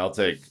 Yeah, I'll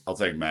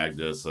take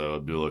Magda, so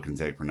Abdullah can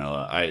take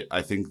Pernilla.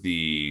 I think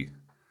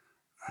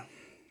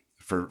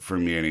for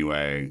me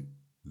anyway,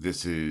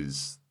 this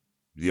is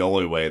the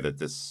only way that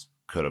this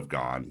could have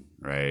gone,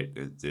 right?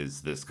 It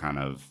is this kind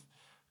of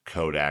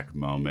Kodak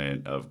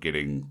moment of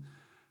getting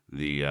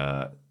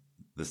the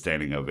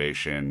standing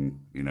ovation,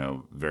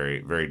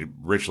 very very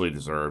richly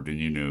deserved, and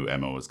you knew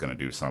Emma was going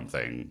to do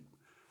something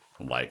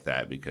like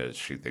that because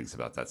she thinks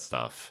about that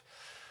stuff.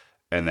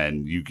 And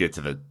then you get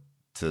to the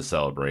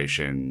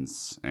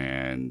celebrations,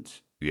 and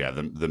yeah,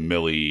 the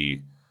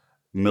Millie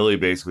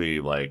basically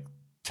like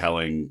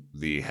telling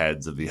the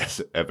heads of the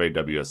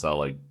FAWSL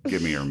like,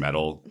 give me your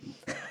medal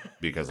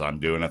because I'm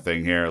doing a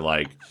thing here.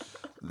 Like,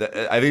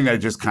 I think that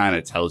just kind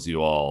of tells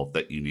you all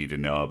that you need to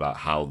know about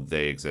how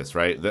they exist,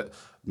 right? That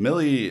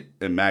Millie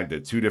and Magda,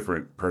 two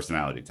different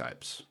personality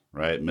types,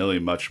 right? Millie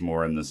much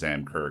more in the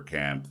Sam Kerr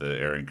camp, the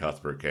Aaron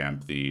Cuthbert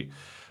camp, the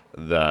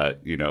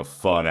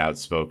fun,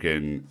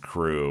 outspoken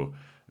crew.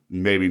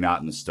 Maybe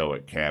not in the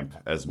stoic camp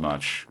as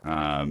much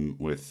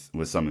with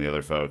some of the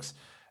other folks,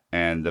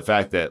 and the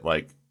fact that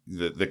like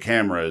the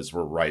cameras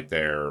were right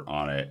there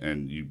on it,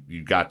 and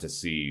you got to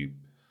see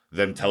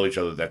them tell each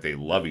other that they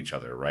love each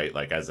other, right?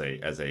 Like as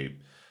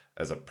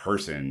a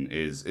person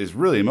is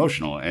really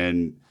emotional,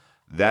 and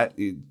that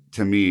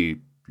to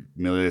me,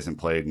 Millie hasn't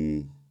played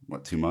in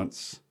what 2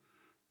 months.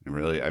 And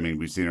really, I mean,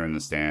 we've seen her in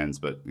the stands,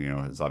 but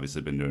has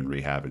obviously been doing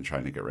rehab and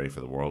trying to get ready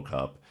for the World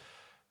Cup.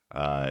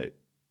 Uh,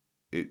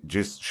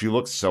 she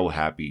looks so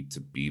happy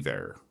to be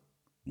there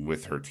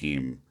with her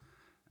team,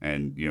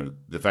 and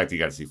the fact that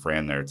you got to see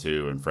Fran there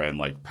too, and Fran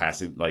like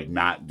passing, like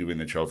not doing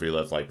the trophy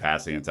lift, like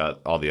passing it to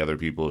all the other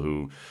people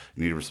who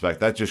need respect.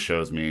 That just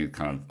shows me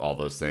kind of all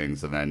those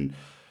things. And then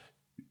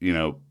you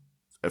know,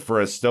 for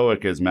as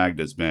stoic as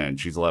Magda's been,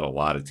 she's let a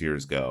lot of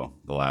tears go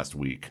the last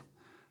week,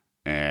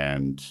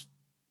 and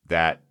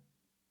that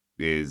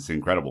is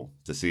incredible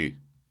to see.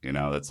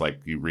 That's like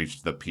you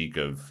reached the peak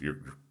of your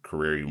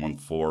career. You won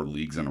 4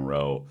 leagues in a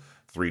row,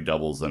 3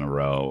 doubles in a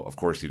row. Of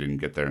course, you didn't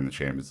get there in the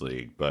Champions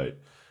League, but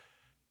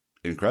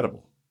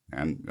incredible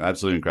and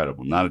absolutely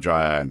incredible. Not a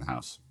dry eye in the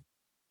house.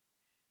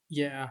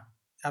 Yeah,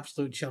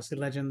 absolute Chelsea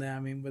legend there. I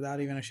mean, without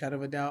even a shadow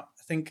of a doubt.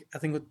 I think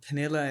with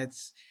Pernilla,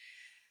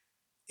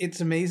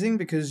 it's amazing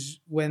because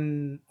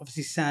when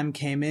obviously Sam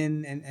came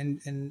in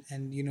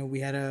and we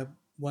had a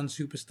one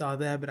superstar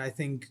there, but I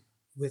think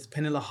with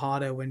Pernilla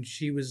Harder when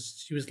she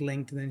was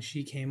linked and then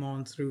she came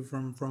on through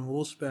from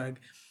Wolfsburg,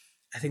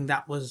 I think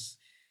that was,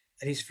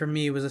 at least for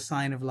me, was a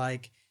sign of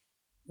like,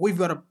 we've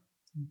got a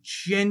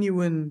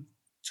genuine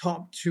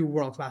top 2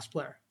 world class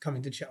player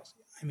coming to Chelsea.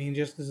 I mean,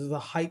 just this is the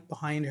hype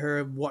behind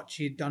her, what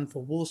she had done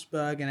for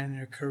Wolfsburg and in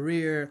her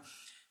career.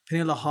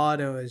 Pernilla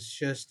Harder is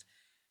just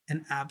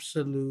an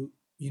absolute,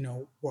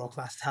 world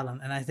class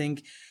talent. And I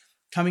think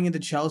coming into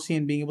Chelsea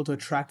and being able to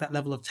attract that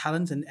level of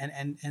talent and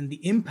the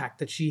impact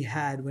that she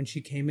had when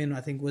she came in, I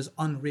think was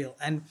unreal.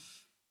 And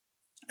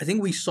I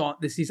think we saw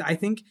it this season. I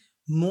think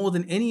more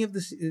than any of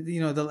this,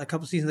 the a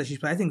couple of seasons that she's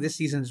played, I think this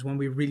season is when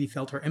we really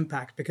felt her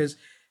impact because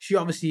she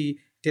obviously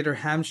did her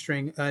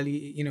hamstring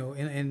early,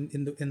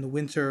 in the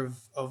winter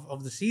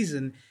of the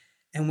season,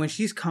 and when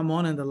she's come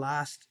on in the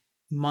last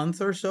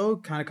month or so,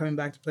 kind of coming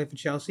back to play for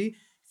Chelsea,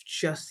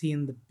 just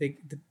seeing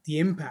the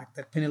impact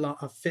that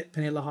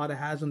Pernilla Harder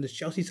has on this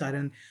Chelsea side,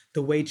 and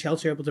the way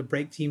Chelsea are able to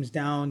break teams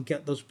down,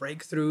 get those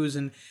breakthroughs,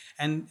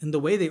 and the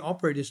way they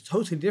operate is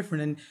totally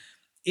different. And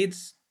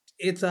it's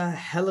it's a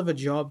hell of a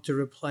job to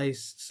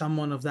replace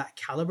someone of that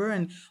caliber.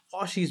 And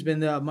while she's been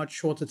there a much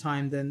shorter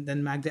time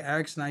than Magda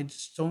Eriksson, I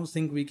just don't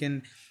think we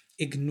can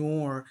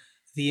ignore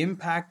the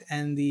impact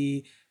and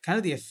the kind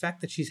of the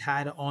effect that she's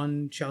had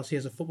on Chelsea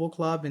as a football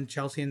club and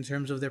Chelsea in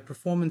terms of their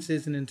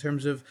performances and in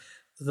terms of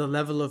the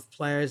level of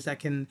players that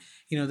can,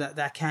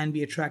 that can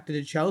be attracted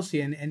to Chelsea.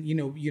 And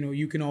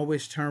you can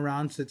always turn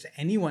around to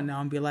anyone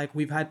now and be like,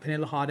 we've had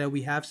Pernilla Harder,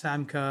 we have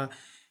Sam Kerr,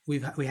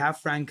 we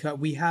have Franca,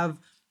 we have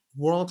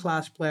world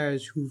class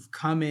players who've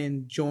come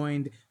in,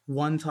 joined,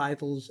 won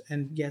titles,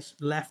 and yes,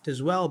 left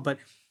as well. But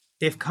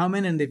they've come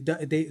in and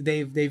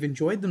they've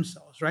enjoyed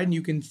themselves, right? And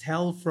you can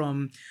tell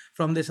from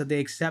this that they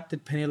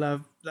accepted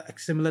Pernilla, like,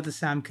 similar to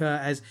Sam Kerr,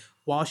 as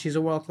while she's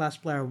a world class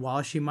player,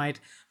 while she might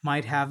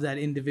have that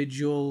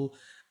individual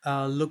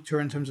look to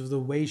her in terms of the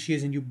way she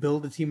is, and you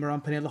build a team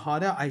around Pernilla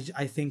Harder.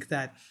 I think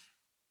that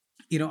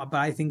but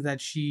I think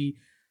that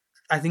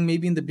I think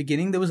maybe in the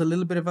beginning there was a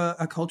little bit of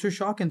a culture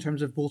shock in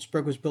terms of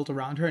Wolfsburg was built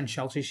around her, and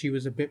Chelsea she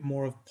was a bit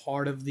more of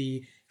part of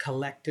the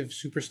collective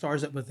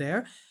superstars that were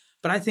there.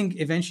 But I think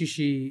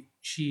eventually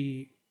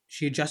she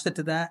adjusted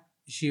to that,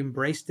 she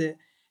embraced it,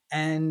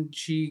 and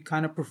she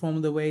kind of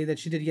performed the way that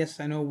she did. Yes,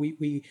 I know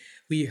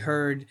we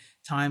heard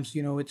times,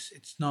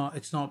 it's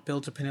not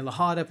built to Pernilla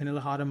Harder.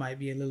 Pernilla Harder might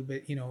be a little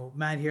bit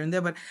mad here and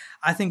there, but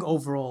I think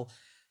overall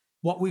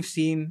what we've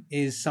seen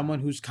is someone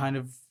who's kind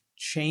of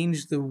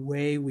changed the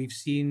way we've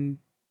seen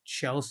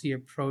Chelsea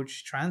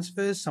approach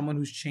transfers, someone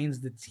who's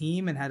changed the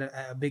team and had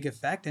a big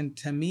effect. And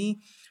to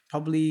me,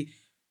 probably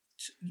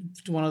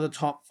one of the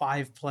top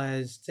 5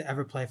 players to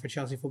ever play for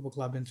Chelsea Football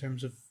Club in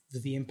terms of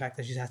the impact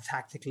that she's had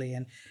tactically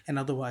and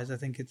otherwise. I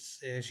think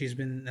it's she's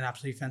been an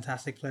absolutely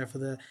fantastic player for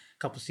the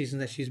couple of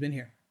seasons that she's been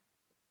here.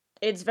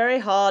 It's very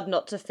hard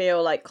not to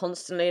feel like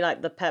constantly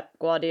like the Pep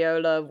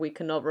Guardiola "we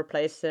cannot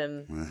replace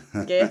him"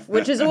 gif,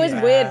 which is always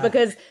weird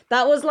because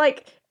that was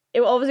like, it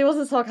obviously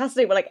wasn't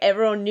sarcastic, but like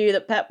everyone knew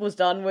that Pep was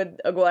done with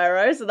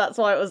Aguero, so that's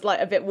why it was like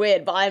a bit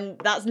weird. But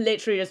that's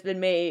literally just been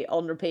me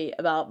on repeat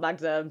about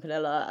Magda and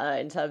Pernilla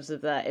in terms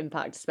of their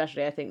impact,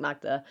 especially I think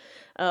Magda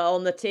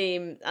on the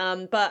team.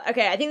 But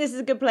okay, I think this is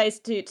a good place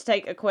to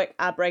take a quick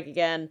ad break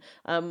again.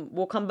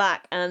 We'll come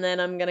back and then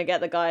I'm gonna get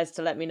the guys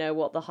to let me know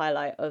what the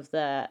highlight of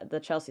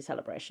the Chelsea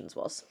celebrations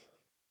was.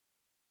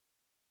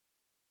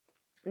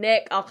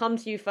 Nick, I'll come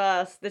to you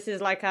first. This is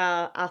like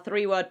a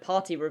 3-word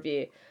party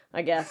review,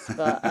 I guess.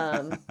 But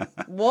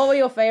what were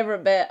your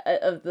favorite bit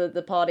of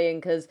the partying?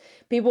 Because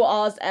people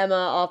asked Emma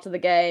after the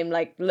game,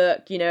 like,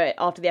 look, you know,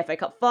 after the FA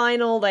Cup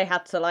final, they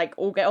had to like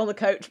all get on the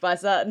coach by a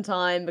certain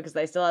time because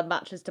they still had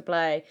matches to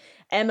play.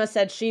 Emma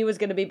said she was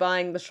going to be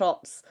buying the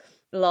shots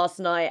last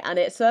night, and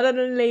it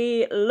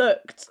certainly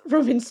looked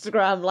from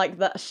Instagram like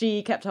that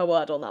she kept her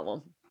word on that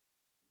one.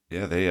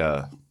 Yeah, they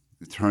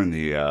turned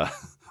the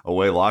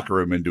away locker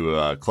room into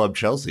a Club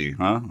Chelsea,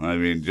 huh? I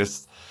mean,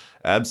 just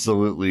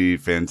absolutely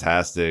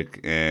fantastic.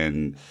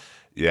 And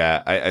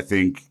yeah, I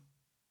think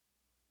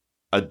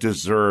a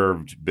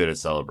deserved bit of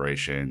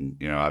celebration.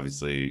 You know,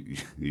 obviously,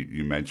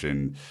 you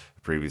mentioned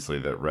previously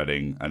that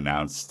Reading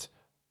announced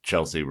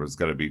Chelsea was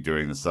going to be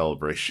doing the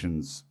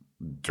celebrations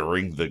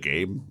during the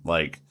game.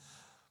 Like,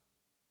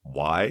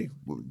 why?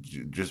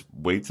 Just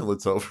wait till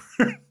it's over.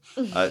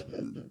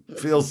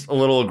 Feels a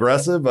little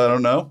aggressive. I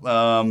don't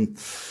know,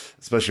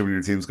 especially when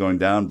your team's going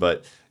down.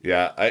 But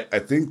yeah, I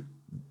think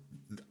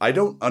I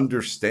don't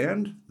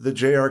understand the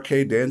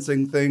JRK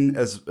dancing thing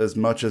as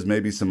much as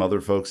maybe some other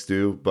folks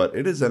do, but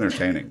it is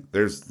entertaining.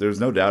 There's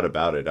no doubt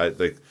about it. I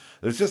think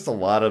there's just a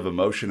lot of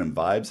emotion and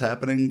vibes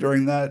happening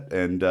during that,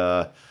 and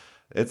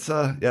it's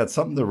it's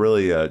something to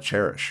really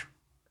cherish.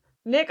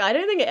 Nick, I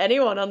don't think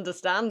anyone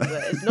understands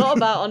it. It's not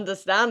about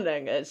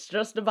understanding. It's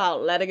just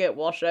about letting it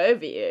wash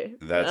over you.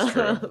 That's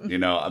true. You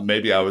know,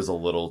 maybe I was a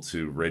little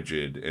too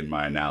rigid in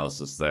my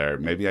analysis there.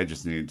 Maybe I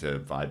just need to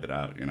vibe it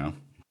out, you know?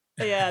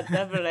 Yeah,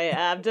 definitely.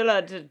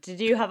 Abdullah, did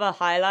you have a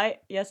highlight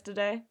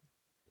yesterday?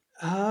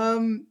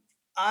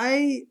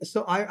 I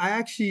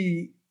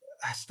actually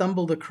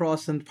stumbled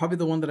across, and probably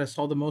the one that I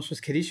saw the most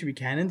was Kadisha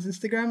Buchanan's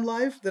Instagram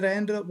live that I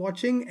ended up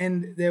watching,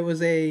 and there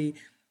was a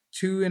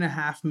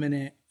 2.5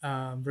 minute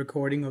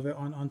recording of it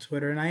on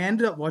Twitter, and I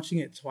ended up watching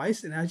it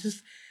twice, and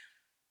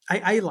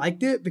I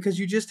liked it because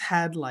you just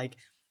had like,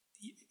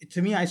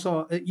 to me, I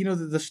saw the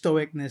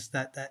stoicness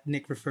that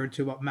Nick referred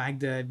to about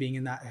Magda being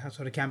in that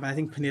sort of camp. I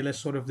think Pernilla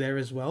sort of there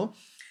as well.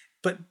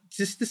 But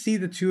just to see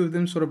the two of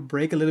them sort of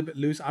break a little bit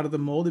loose out of the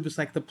mold, it was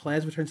like the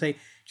players would turn and say,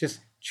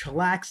 just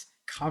chillax,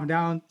 calm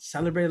down,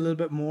 celebrate a little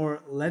bit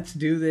more, let's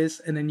do this.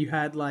 And then you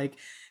had like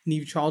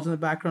Niamh Charles in the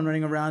background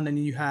running around, and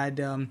you had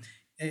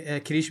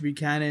Kadisha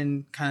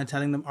Buchanan kind of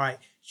telling them, all right,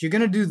 you're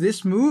gonna do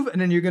this move, and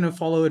then you're gonna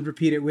follow and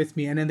repeat it with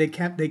me. And then they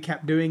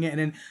kept doing it, and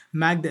then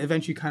Magda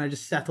eventually kind of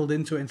just settled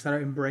into it and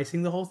started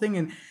embracing the whole thing.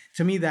 And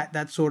to me,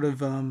 that sort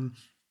of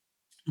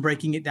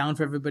breaking it down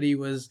for everybody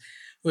was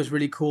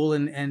really cool.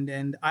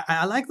 And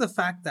I like the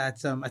fact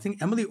that I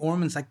think Emily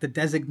Orman's like the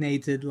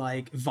designated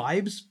like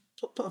vibes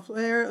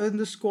player in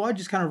the squad,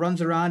 just kind of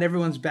runs around,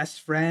 everyone's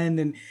best friend,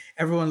 and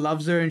everyone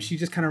loves her, and she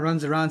just kind of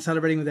runs around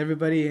celebrating with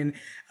everybody, and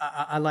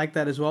I like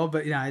that as well.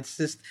 But yeah,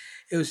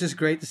 it was just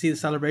great to see the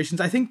celebrations.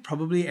 I think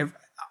probably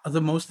the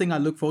most thing I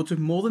look forward to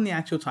more than the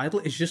actual title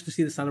is just to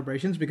see the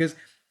celebrations, because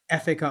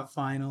FA Cup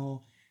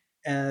final,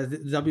 the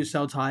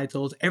WSL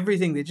titles,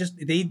 everything,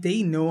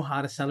 they know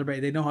how to celebrate,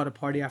 they know how to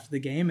party after the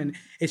game, and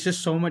it's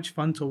just so much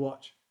fun to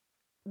watch.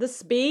 The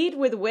speed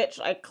with which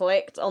I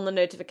clicked on the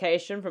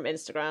notification from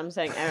Instagram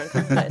saying Erin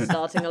Cuthbert is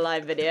starting a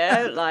live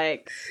video,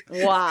 like,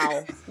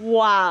 wow.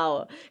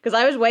 Because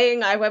I was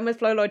waiting, I went with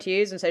Flo Lloyd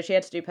Hughes, and so she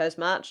had to do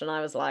post-match, and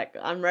I was like,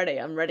 I'm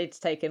ready to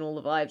take in all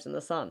the vibes in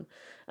the sun.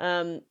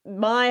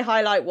 My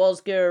highlight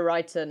was Guru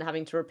Wrighton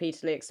having to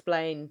repeatedly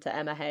explain to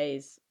Emma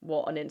Hayes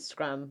what an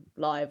Instagram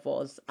live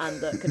was,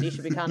 and that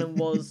Kadisha Buchanan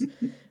was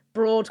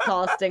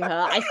broadcasting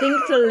her, I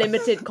think to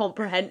limited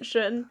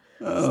comprehension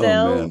Oh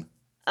still. man.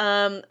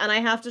 And I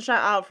have to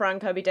shout out Fran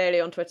Kirby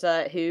Daly on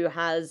Twitter, who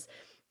has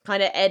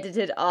kind of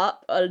edited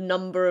up a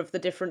number of the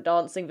different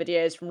dancing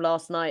videos from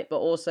last night, but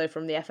also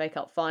from the FA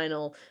Cup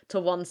final to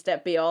One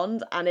Step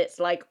Beyond. And it's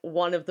like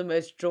one of the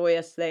most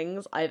joyous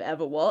things I've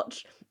ever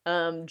watched.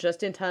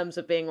 Just in terms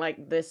of being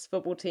like, this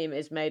football team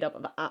is made up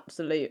of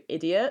absolute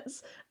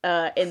idiots,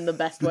 in the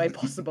best way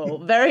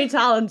possible. Very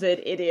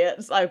talented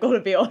idiots, I've got to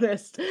be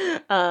honest.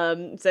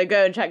 So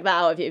go and check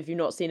that out if you've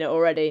not seen it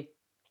already.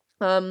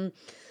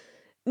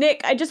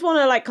 Nick, I just want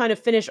to like kind of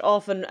finish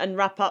off and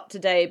wrap up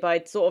today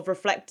by sort of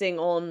reflecting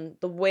on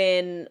the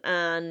win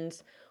and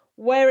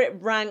where it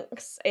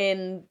ranks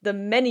in the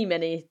many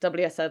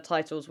WSL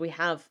titles we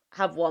have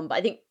won. But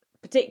I think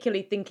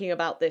particularly thinking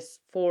about this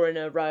 4 in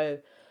a row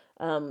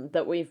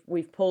that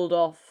we've pulled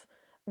off,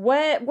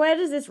 where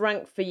does this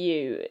rank for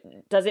you?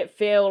 Does it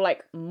feel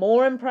like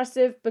more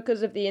impressive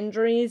because of the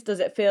injuries? Does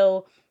it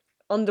feel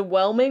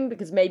underwhelming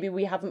because maybe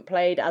we haven't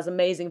played as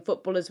amazing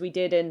football as we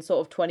did in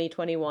sort of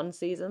 2021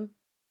 season?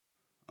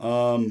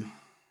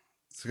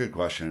 It's a good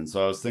question.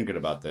 So I was thinking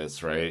about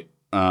this, right?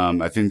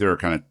 I think there are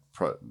kind of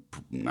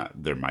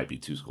there might be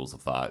two schools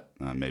of thought.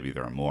 Maybe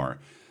there are more.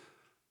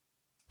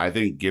 I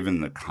think,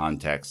 given the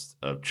context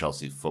of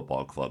Chelsea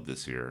Football Club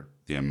this year,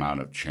 the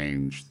amount of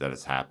change that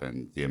has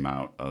happened, the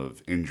amount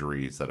of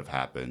injuries that have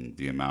happened,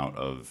 the amount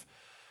of,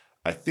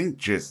 I think,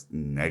 just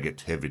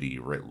negativity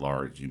writ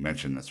large. You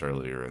mentioned this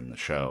earlier in the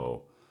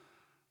show,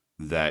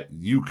 that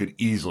you could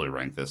easily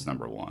rank this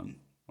number one.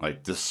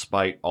 Like,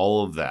 despite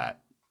all of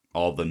that,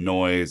 all the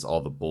noise,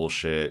 all the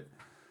bullshit,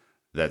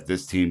 that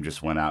this team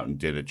just went out and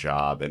did a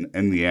job, and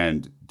in the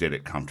end did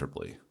it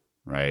comfortably,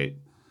 right?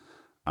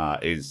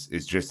 Is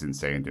just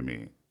insane to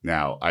me.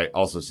 Now, I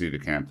also see the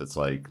camp that's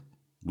like,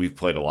 we've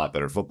played a lot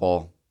better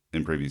football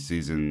in previous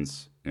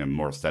seasons and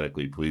more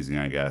aesthetically pleasing,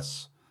 I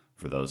guess,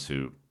 for those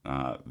who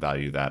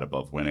value that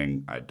above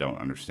winning. I don't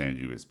understand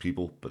you as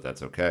people, but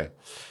that's okay.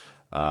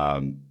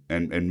 And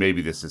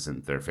maybe this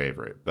isn't their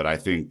favorite, but I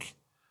think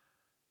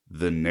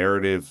the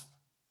narrative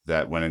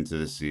that went into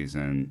this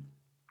season,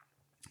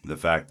 the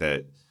fact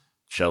that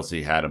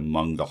Chelsea had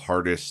among the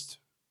hardest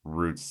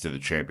routes to the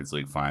Champions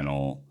League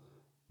final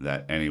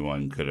that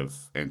anyone could have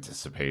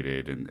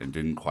anticipated, and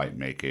didn't quite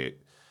make it.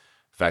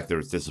 In fact, there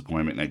was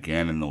disappointment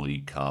again in the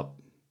League Cup,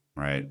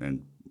 right?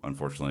 And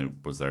unfortunately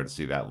was there to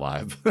see that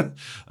live.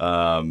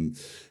 um,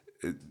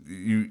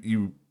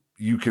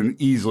 you can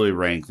easily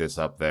rank this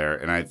up there.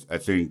 And I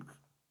think,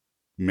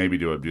 maybe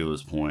to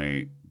Abdullah's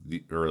point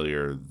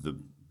earlier, the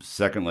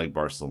second leg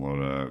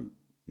Barcelona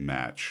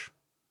match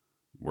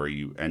where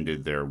you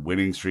ended their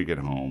winning streak at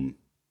home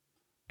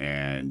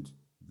and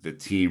the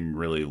team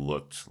really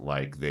looked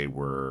like they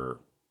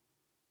were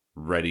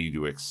ready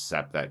to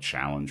accept that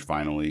challenge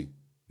finally.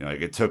 You know,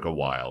 like, it took a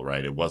while,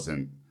 right? It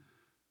wasn't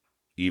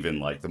even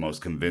like the most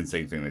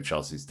convincing thing that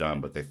Chelsea's done,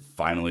 but they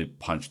finally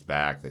punched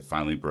back. They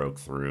finally broke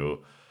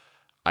through.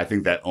 I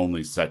think that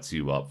only sets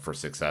you up for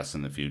success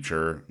in the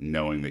future,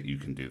 knowing that you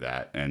can do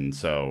that. And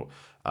so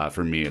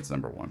for me, it's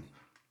number one.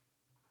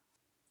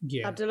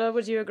 Yeah. Abdullah,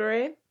 would you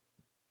agree?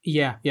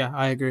 Yeah,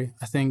 I agree.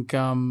 I think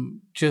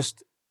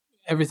just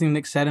everything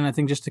Nick said, and I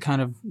think just to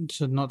kind of,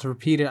 so not to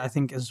repeat it, I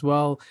think as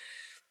well,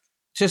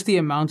 just the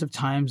amount of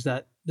times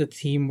that the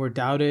team were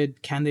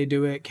doubted. Can they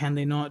do it? Can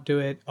they not do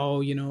it?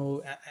 Oh,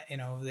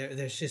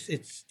 there's just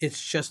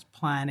it's just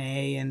plan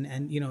A, and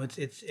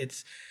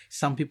it's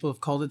some people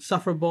have called it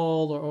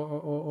sufferball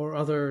or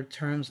other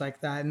terms like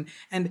that,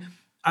 and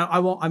I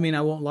won't. I mean,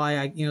 I won't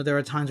lie. There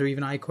are times where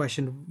even I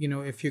questioned,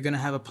 if you're going to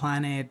have a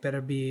plan A, it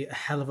better be a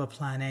hell of a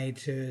plan A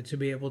to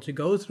be able to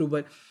go through.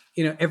 But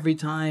every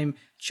time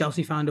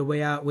Chelsea found a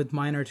way out with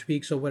minor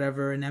tweaks or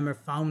whatever, and Emma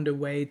found a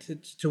way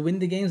to win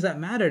the games that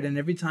mattered. And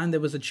every time there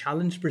was a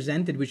challenge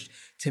presented, which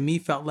to me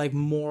felt like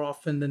more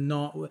often than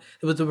not,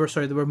 there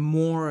were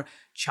more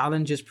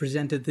challenges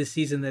presented this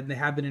season than there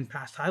have been in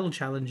past title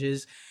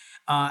challenges.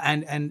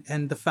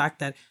 And the fact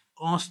that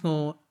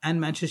Arsenal and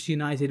Manchester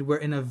United were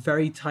in a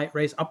very tight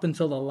race up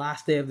until the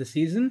last day of the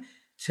season,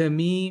 to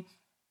me,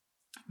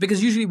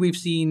 because usually we've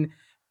seen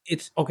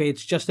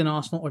it's just an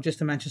Arsenal or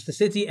just a Manchester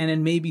City, and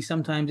then maybe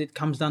sometimes it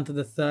comes down to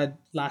the third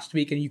last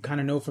week and you kind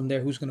of know from there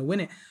who's going to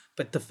win it.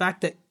 But the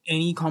fact that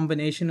any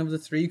combination of the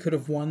three could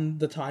have won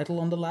the title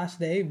on the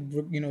last day,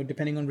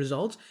 depending on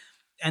results,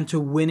 and to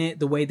win it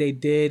the way they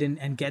did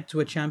and get to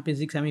a Champions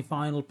League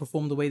semi-final,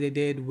 perform the way they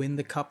did, win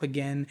the cup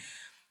again,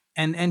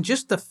 and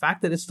just the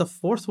fact that it's the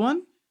fourth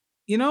one,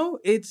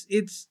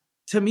 it's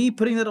to me,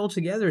 putting that all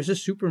together is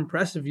just super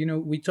impressive.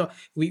 We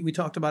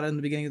talked about it in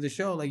the beginning of the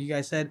show, like you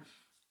guys said,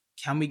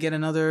 can we get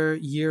another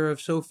year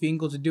of Sophie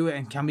Ingle to do it,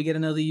 and can we get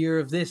another year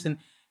of this? And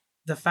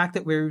the fact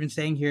that we're even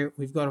saying here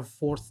we've got a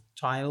fourth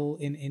title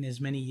in as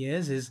many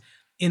years is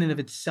in and of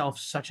itself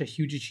such a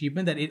huge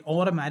achievement that it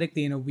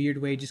automatically, in a weird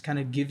way, just kind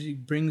of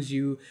brings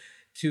you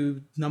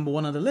to number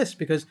one on the list,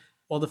 because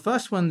while the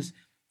first one's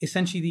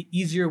essentially the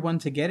easier one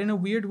to get in a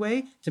weird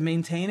way, to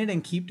maintain it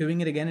and keep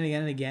doing it again and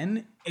again and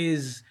again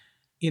is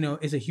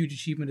a huge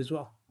achievement as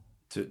well.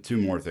 Two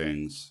more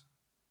things.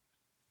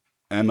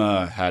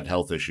 Emma had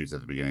health issues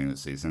at the beginning of the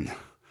season.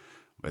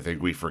 I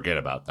think we forget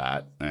about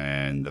that,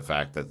 and the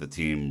fact that the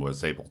team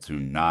was able to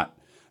not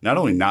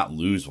only not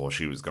lose while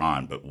she was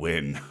gone, but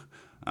win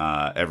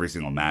every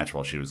single match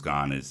while she was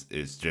gone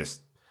is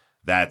just,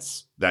 that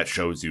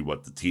shows you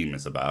what the team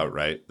is about,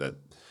 right? That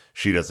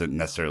she doesn't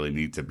necessarily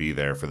need to be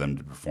there for them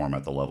to perform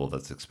at the level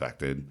that's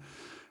expected.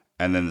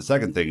 And then the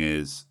second thing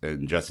is,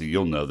 and Jesse,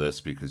 you'll know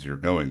this because you're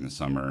going this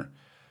summer,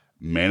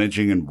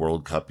 managing in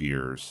World Cup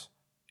years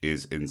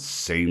is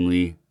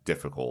insanely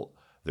difficult.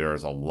 There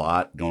is a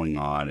lot going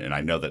on, and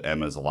I know that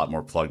Emma is a lot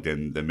more plugged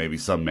in than maybe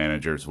some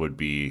managers would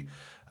be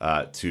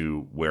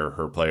to where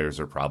her players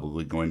are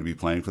probably going to be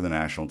playing for the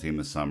national team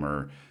this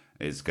summer,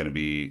 is going to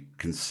be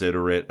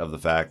considerate of the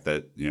fact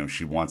that, you know,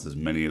 she wants as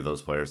many of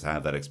those players to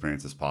have that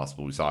experience as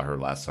possible. We saw her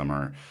last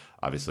summer,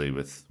 obviously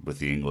with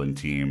the England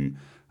team,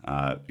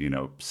 you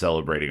know,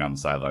 celebrating on the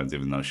sidelines,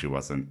 even though she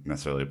wasn't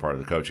necessarily a part of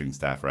the coaching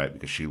staff, right?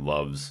 Because she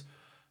loves,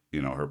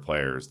 you know, her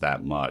players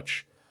that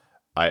much.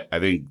 I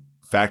think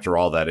factor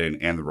all that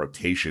in, and the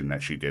rotation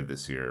that she did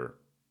this year,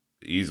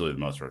 easily the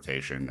most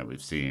rotation that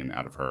we've seen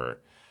out of her.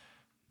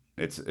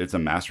 It's a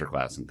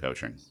masterclass in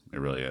coaching. It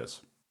really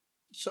is.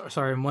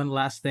 Sorry, and one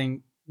last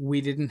thing.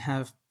 We didn't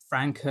have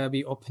Frank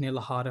Kirby or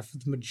Pernilla Harder for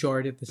the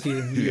majority of the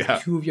season. You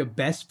have two of your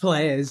best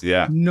players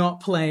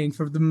not playing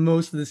for the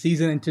most of the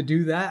season, and to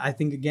do that, I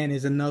think again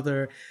is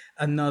another.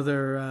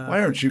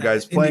 Why aren't you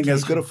guys playing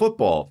as good a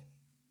football?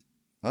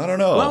 I don't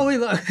know.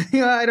 Well,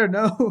 I don't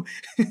know.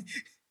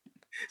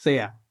 So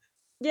yeah.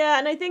 Yeah,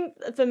 and I think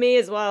for me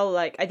as well,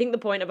 like, I think the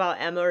point about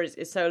Emma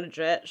is so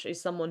legit.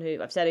 She's someone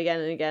who I've said again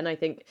and again, I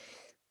think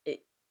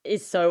it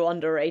is so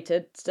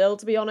underrated still,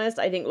 to be honest.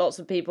 I think lots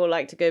of people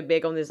like to go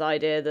big on this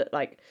idea that,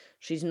 like,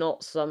 she's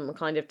not some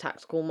kind of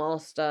tactical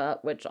master,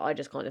 which I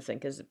just kind of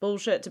think is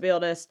bullshit, to be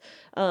honest.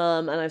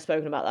 And I've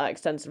spoken about that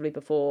extensively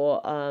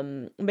before.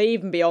 But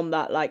even beyond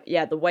that, like,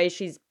 yeah, the way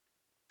she's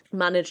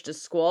managed a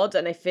squad,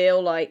 and I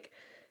feel like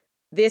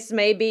this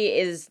maybe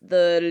is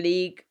the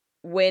league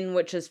win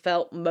which has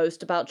felt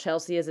most about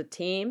Chelsea as a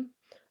team.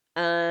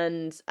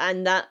 And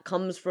that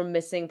comes from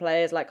missing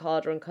players like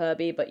Harder and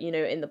Kirby, but you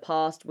know, in the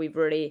past we've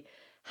really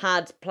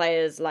had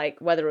players like,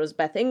 whether it was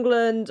Beth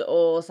England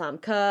or Sam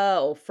Kerr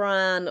or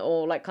Fran,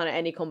 or like kind of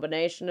any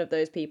combination of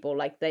those people,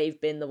 like they've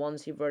been the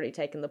ones who've really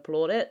taken the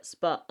plaudits.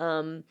 But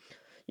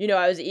you know,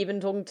 I was even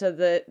talking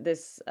to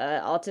this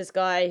artist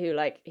guy who,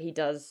 like, he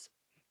does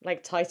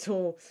like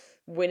title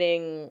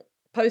winning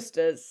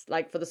posters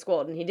like for the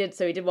squad, and he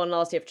did one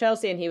last year for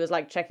Chelsea, and he was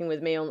like checking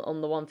with me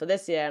on the one for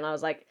this year, and I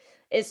was like,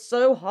 it's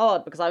so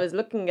hard, because I was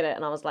looking at it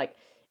and I was like,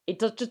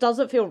 just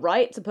doesn't feel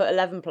right to put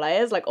 11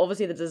 players. Like,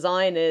 obviously the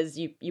design is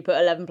you put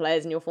 11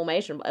 players in your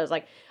formation, but I was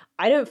like,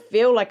 I don't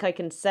feel like I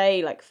can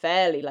say like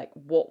fairly like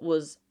what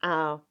was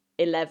our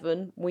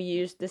 11 we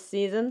used this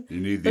season. You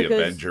need the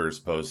Avengers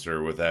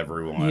poster with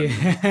everyone.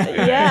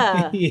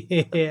 Yeah.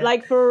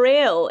 Like, for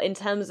real, in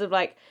terms of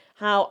like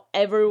how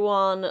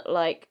everyone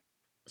like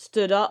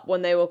stood up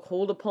when they were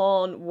called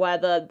upon,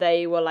 whether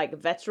they were like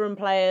veteran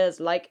players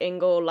like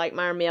Ingle, like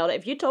Maren Mjelde.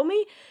 If you told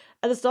me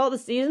at the start of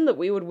the season that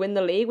we would win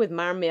the league with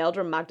Maren Mjelde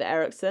and Magda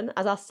Eriksson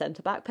as our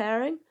centre-back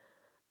pairing,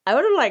 I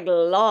would have like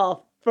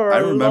laughed for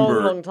a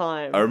long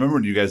time. I remember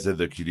when you guys did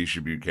the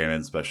Kadisha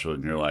Buchanan special,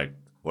 and you're like,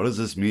 what does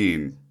this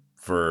mean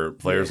for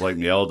players like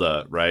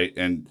Mjelde, right?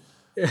 And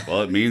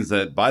well, it means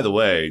that, by the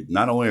way,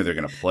 not only are they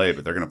going to play,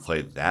 but they're going to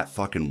play that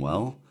fucking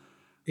well.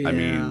 Yeah. I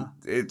mean,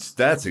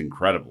 that's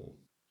incredible.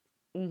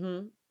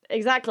 Mm-hmm.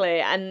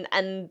 Exactly. And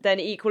then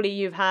equally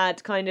you've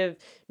had kind of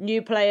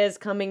new players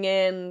coming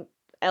in.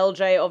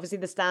 LJ, obviously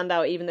the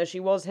standout, even though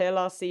she was here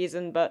last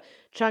season, but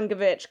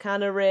Chankovic,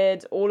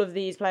 Kanarid, all of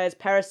these players,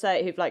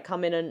 Perisic, who've like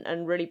come in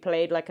and really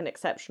played like an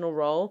exceptional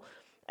role.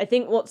 I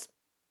think what's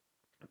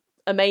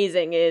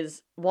amazing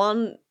is,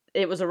 one,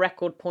 it was a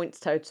record points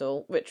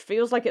total, which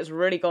feels like it's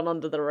really gone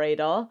under the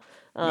radar.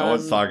 No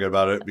one's talking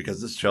about it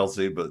because it's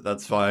Chelsea, but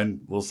that's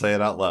fine. We'll say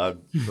it out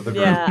loud for the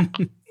group. Yeah.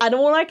 And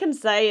all I can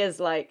say is,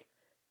 like,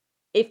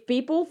 if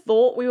people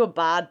thought we were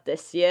bad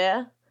this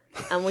year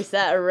and we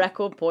set a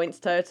record points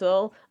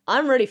total,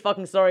 I'm really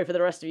fucking sorry for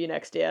the rest of you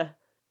next year.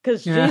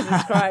 Because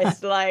Jesus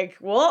Christ, like,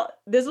 what?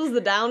 This was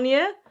the down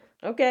year?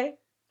 Okay,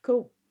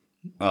 cool.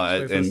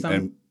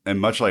 And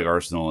much like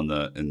Arsenal in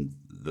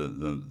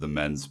the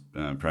men's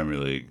Premier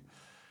League,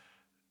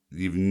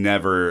 you've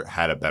never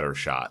had a better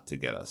shot to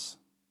get us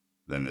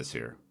than this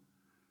year.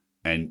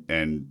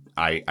 And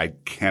I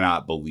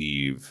cannot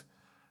believe,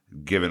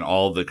 given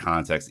all the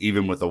context,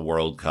 even with the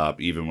World Cup,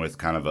 even with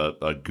kind of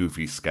a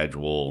goofy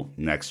schedule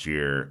next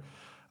year,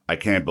 I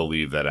can't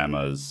believe that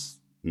Emma's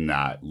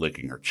not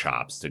licking her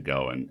chops to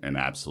go and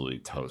absolutely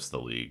toast the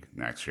league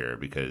next year,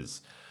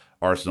 because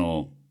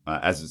Arsenal,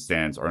 as it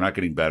stands, are not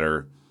getting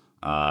better.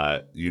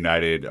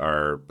 United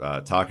are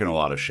talking a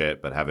lot of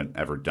shit, but haven't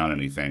ever done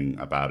anything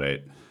about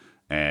it.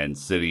 And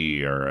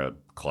City are a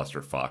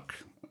clusterfuck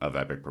of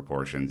epic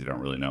proportions. You don't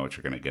really know what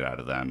you're going to get out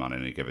of them on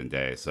any given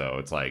day. So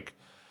it's like,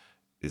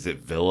 is it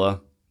Villa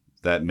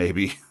that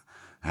maybe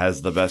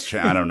has the best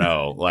chance? I don't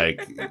know.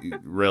 Like,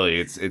 really,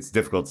 it's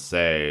difficult to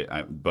say.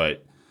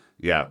 But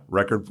yeah,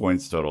 record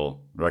points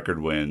total,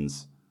 record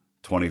wins,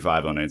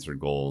 25 unanswered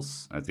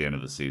goals at the end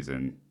of the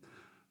season.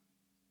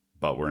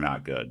 But we're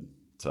not good.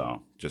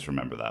 So just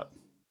remember that.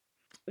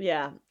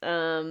 Yeah,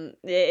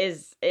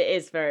 it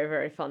is very,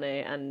 very funny,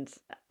 and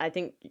I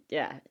think,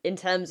 yeah, in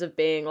terms of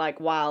being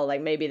like, wow,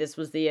 like maybe this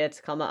was the year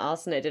to come at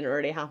us, and it didn't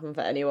really happen for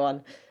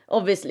anyone.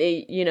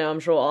 Obviously, you know, I'm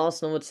sure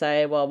Arsenal would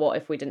say, well, what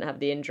if we didn't have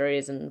the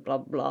injuries and blah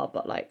blah,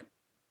 but like,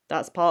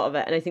 that's part of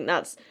it, and I think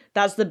that's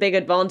the big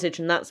advantage,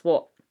 and that's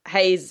what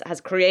Hayes has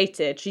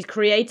created. She's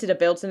created a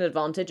built-in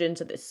advantage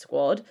into this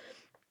squad,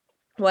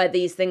 where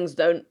these things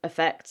don't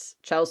affect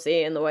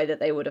Chelsea in the way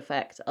that they would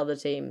affect other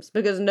teams.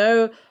 Because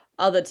no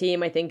other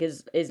team, I think,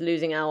 is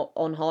losing out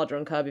on Harder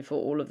and Kirby for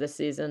all of this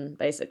season,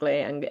 basically,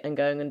 and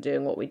going and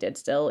doing what we did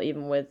still,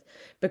 even with...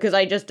 Because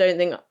I just don't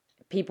think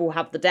people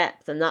have the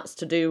depth, and that's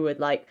to do with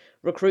like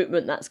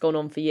recruitment that's gone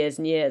on for years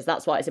and years.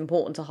 That's why it's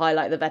important to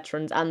highlight the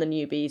veterans and the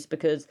newbies,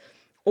 because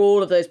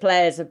all of those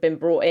players have been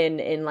brought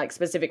in like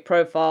specific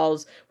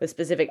profiles with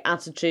specific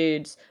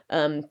attitudes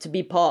to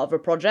be part of a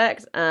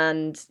project.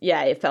 And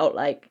yeah, it felt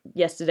like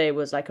yesterday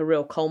was like a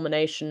real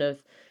culmination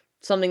of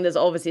something that's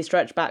obviously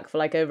stretched back for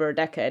like over a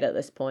decade at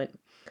this point.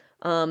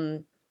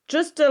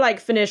 Just to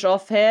like finish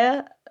off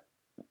here,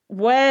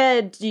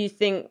 where do you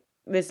think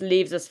this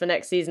leaves us for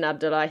next season,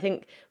 Abdullah? I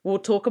think we'll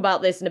talk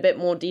about this in a bit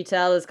more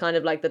detail as kind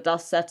of like the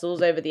dust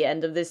settles over the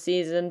end of this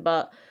season,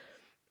 but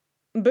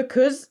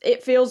because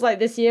it feels like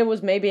this year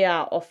was maybe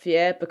our off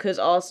year, because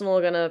Arsenal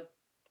are going to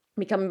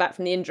be coming back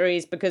from the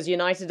injuries, because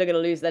United are going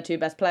to lose their two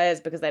best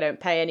players because they don't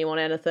pay anyone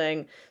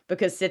anything,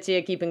 because City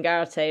are keeping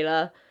Gareth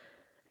Taylor.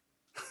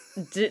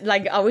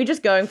 Like, are we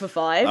just going for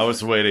 5? I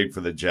was waiting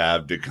for the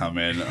jab to come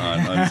in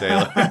on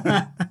Taylor.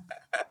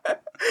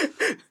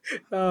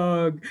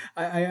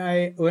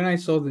 I when I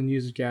saw the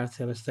news of Gareth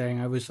Taylor staying,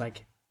 I was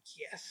like,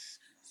 yes,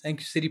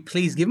 thank you, City.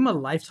 Please give him a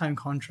lifetime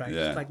contract.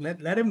 Yeah. Just like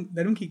let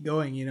him keep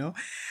going. Yeah,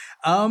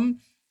 I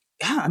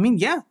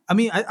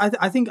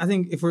think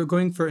if we're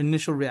going for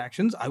initial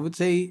reactions, I would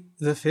say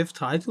the 5th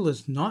title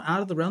is not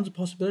out of the realms of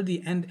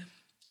possibility. And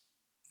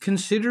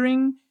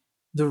considering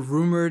the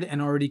rumored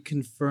and already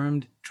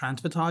confirmed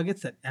transfer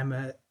targets that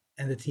Emma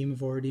and the team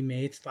have already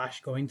made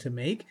 / going to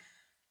make,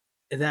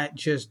 that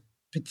just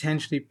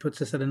potentially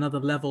puts us at another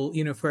level,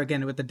 for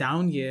again with the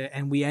down year,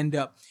 and we end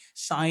up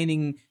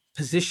signing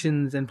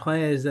positions and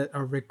players that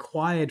are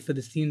required for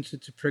this team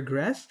to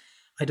progress.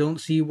 I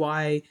don't see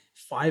why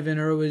 5 in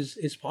a row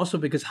is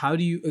possible, because how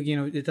do you,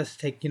 let's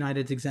take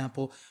United's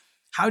example.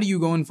 How do you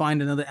go and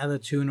find another Ella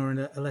Toon or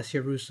an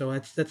Alessia Russo?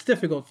 That's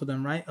difficult for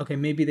them, right? Okay,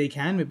 maybe they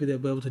can, maybe they'll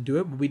be able to do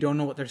it, but we don't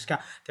know what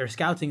their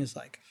scouting is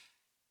like.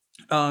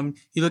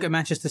 You look at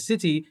Manchester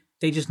City,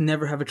 they just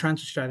never have a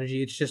transfer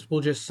strategy. It's just,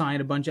 we'll just sign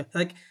a bunch of,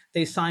 like,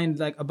 they signed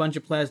like a bunch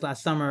of players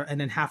last summer,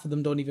 and then half of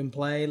them don't even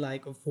play,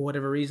 like, for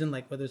whatever reason,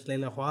 like whether it's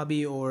Leila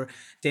Huabi or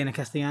Dana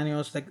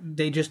Castellanos, like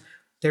they're just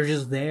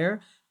there.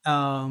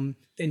 Then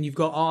you've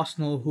got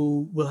Arsenal,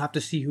 who will have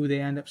to see who they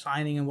end up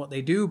signing and what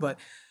they do. But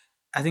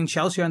I think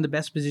Chelsea are in the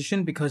best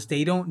position because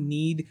they don't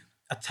need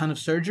a ton of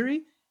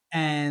surgery,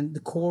 and the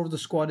core of the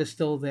squad is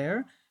still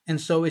there. And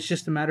so it's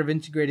just a matter of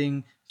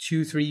integrating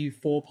 2, 3,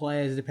 4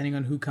 players, depending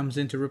on who comes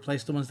in, to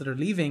replace the ones that are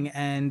leaving,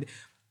 and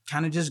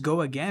kind of just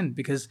go again,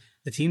 because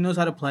the team knows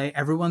how to play.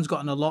 Everyone's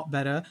gotten a lot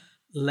better.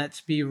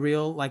 Let's be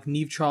real. Like,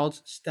 Niamh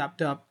Charles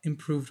stepped up,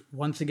 improved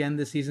once again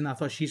this season. I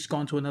thought she's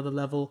gone to another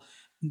level.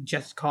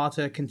 Jess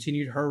Carter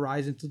continued her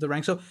rise into the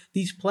ranks. So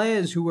these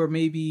players who were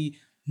maybe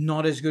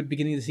not as good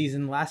beginning of the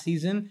season last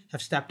season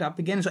have stepped up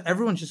again. So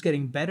everyone's just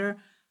getting better.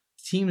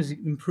 The team is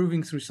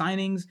improving through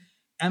signings.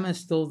 Emma's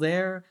still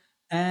there.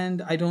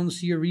 And I don't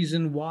see a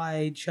reason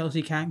why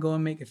Chelsea can't go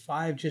and make it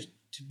 5, just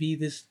to be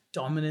this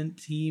dominant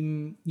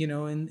team,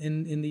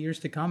 in the years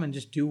to come, and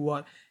just do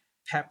what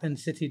Pep and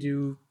City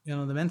do,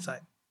 on the men's side.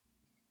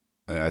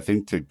 I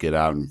think to get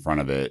out in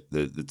front of it,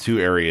 the 2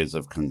 areas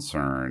of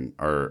concern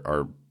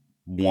are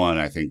one,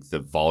 I think the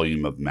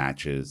volume of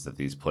matches that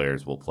these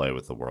players will play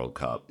with the World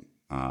Cup.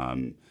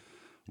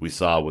 We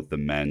saw with the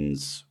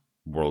men's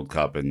World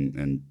Cup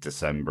in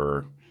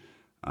December,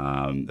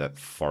 that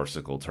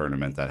farcical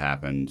tournament that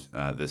happened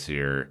this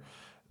year,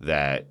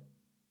 that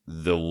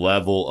the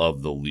level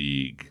of the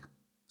league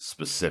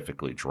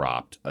specifically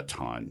dropped a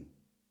ton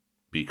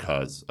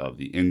because of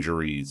the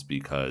injuries,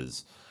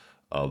 because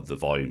of the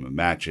volume of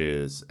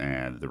matches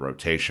and the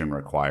rotation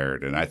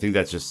required. And I think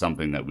that's just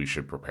something that we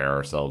should prepare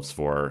ourselves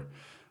for.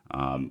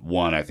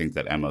 One, I think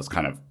that Emma's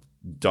kind of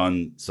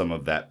done some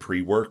of that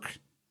pre-work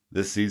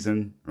this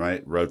season,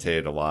 right?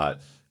 Rotated a lot,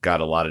 got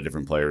a lot of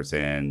different players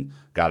in,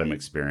 got them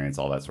experience,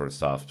 all that sort of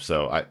stuff.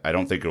 So I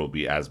don't think it will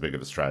be as big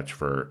of a stretch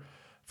for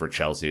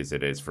Chelsea as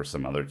it is for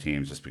some other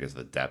teams, just because of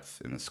the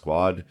depth in the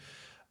squad.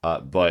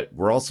 But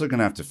we're also going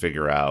to have to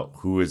figure out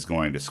who is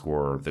going to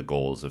score the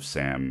goals if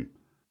Sam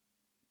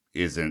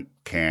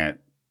can't,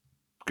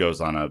 goes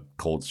on a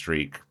cold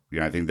streak.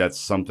 I think that's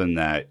something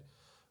that,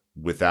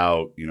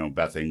 without,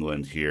 Beth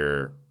England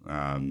here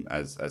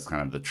as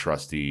kind of the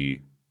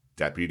trusty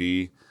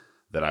deputy,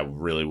 that I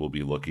really will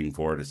be looking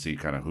for to see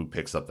kind of who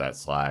picks up that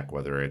slack,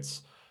 whether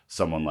it's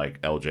someone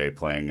like LJ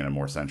playing in a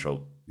more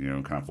central,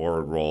 kind of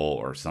forward role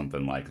or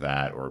something like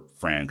that, or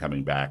Fran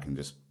coming back and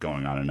just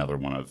going on another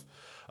one of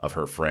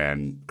her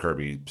Fran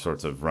Kirby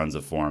sorts of runs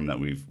of form that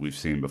we've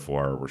seen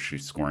before, where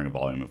she's scoring a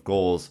volume of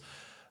goals.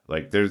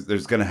 Like, there's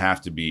going to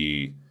have to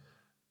be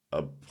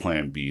a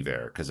plan B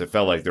there, because it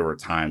felt like there were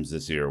times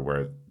this year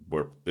where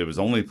it was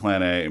only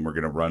plan A, and we're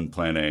going to run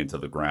plan A into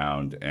the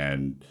ground,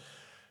 and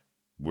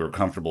we're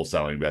comfortable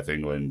selling Beth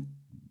England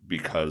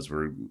because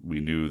we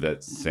knew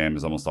that Sam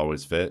is almost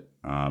always fit.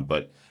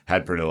 But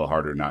had Pernilla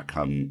Harder not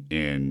come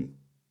in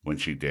when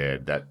she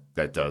did,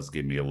 that does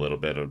give me a little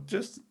bit of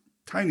just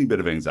tiny bit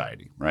of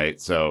anxiety, right?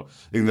 So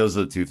I think those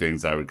are the two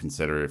things I would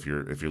consider if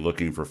you're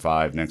looking for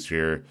 5 next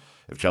year.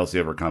 If Chelsea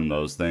overcome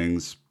those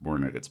things, we're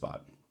in a good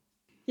spot.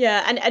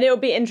 Yeah, and it'll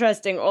be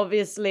interesting.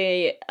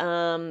 Obviously,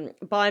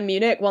 Bayern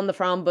Munich won the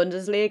Frauen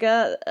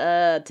Bundesliga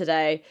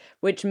today,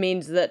 which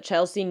means that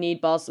Chelsea need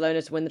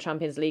Barcelona to win the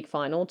Champions League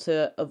final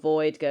to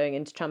avoid going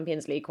into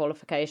Champions League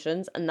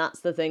qualifications. And that's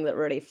the thing that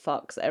really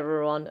fucks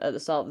everyone at the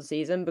start of the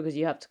season, because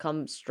you have to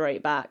come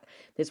straight back.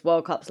 This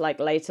World Cup's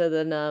like later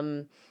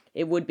than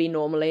it would be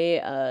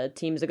normally.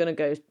 Teams are going to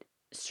go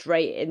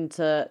straight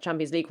into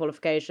Champions League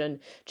qualification.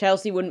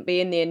 Chelsea wouldn't be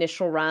in the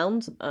initial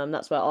round.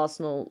 That's where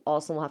Arsenal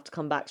will have to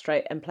come back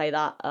straight and play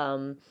that.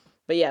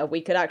 But yeah, we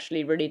could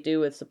actually really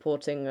do with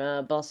supporting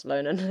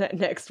Barcelona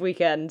next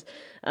weekend.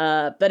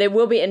 But it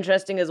will be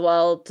interesting as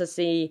well to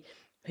see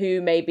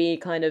who maybe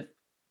kind of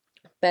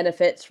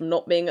benefits from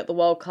not being at the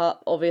World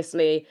Cup.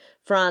 Obviously,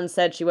 Fran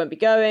said she won't be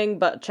going,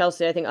 but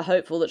Chelsea, I think, are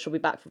hopeful that she'll be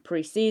back for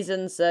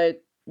pre-season. So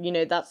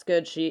that's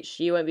good.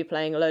 She won't be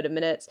playing a load of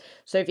minutes.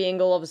 Sophie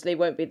Ingle obviously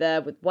won't be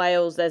there with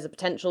Wales. There's a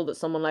potential that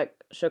someone like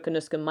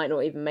Schukanuska might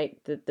not even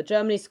make the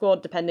Germany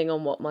squad, depending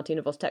on what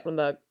Martina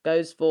Voss-Tecklenburg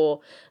goes for.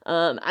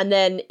 And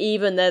then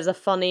even there's a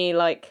funny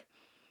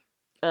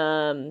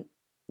scheduling,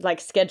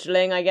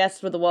 I guess,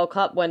 for the World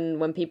Cup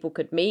when people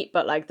could meet,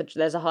 but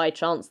there's a high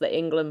chance that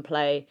England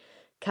play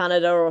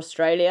Canada or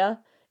Australia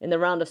in the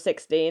round of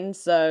 16.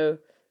 So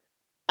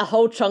a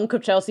whole chunk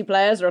of Chelsea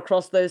players are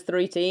across those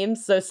 3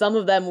 teams, so some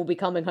of them will be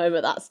coming home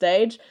at that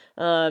stage.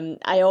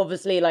 I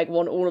obviously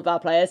want all of our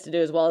players to do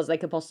as well as they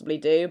could possibly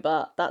do,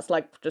 but that's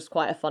just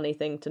quite a funny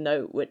thing to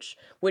note, which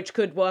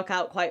could work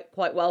out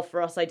quite well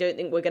for us. I don't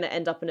think we're going to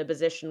end up in a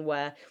position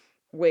where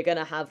we're going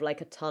to have a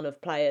ton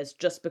of players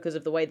just because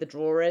of the way the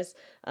draw is,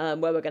 where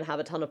we're going to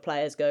have a ton of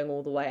players going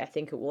all the way. I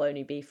think it will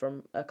only be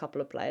from a couple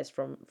of players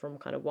from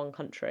kind of one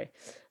country.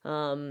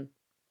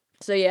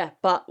 So yeah,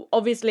 but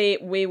obviously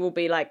we will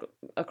be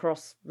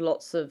across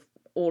lots of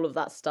all of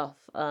that stuff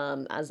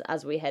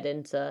as we head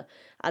into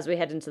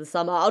the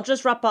summer. I'll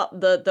just wrap up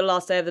the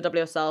last day of the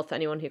WSL for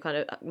anyone who kind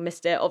of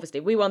missed it. Obviously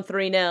we won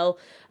 3-0.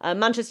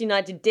 Manchester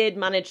United did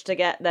manage to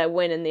get their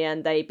win in the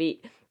end. They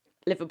beat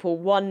Liverpool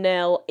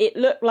 1-0. It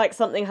looked like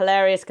something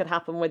hilarious could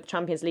happen with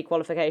Champions League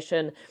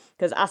qualification,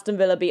 because Aston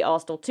Villa beat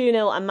Arsenal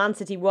 2-0 and Man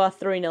City were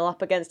 3-0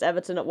 up against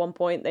Everton at one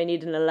point. They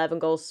needed an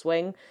 11-goal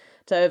swing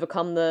to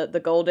overcome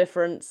the goal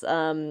difference,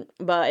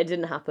 but it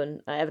didn't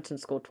happen. Everton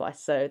scored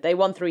twice, so they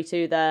won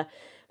 3-2 there.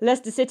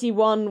 Leicester City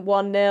won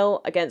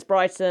 1-0 against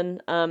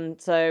Brighton,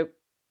 so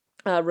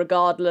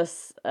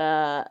regardless,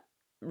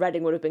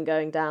 Reading would have been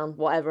going down,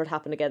 whatever had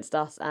happened against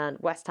us, and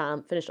West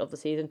Ham finished off the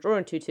season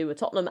drawing 2-2 with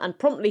Tottenham and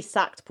promptly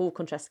sacked Paul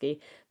Konchesky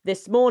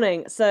this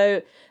morning.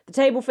 So the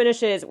table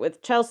finishes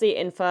with Chelsea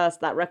in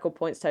first, that record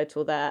points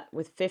total there,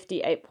 with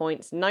 58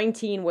 points,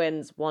 19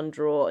 wins, 1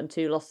 draw and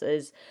 2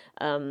 losses.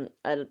 An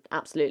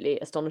absolutely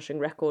astonishing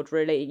record,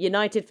 really.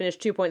 United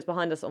finished 2 points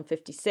behind us on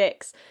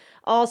 56.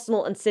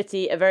 Arsenal and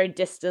City a very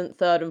distant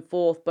third and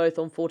fourth, both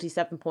on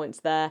 47 points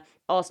there.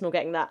 Arsenal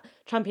getting that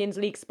Champions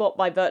League spot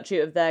by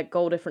virtue of their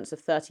goal difference of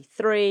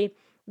 33.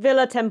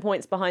 Villa 10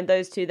 points behind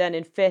those two then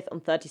in fifth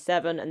on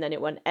 37, and then it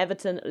went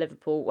Everton,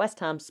 Liverpool, West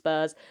Ham,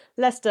 Spurs,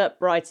 Leicester,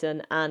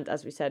 Brighton, and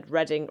as we said,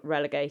 Reading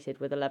relegated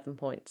with 11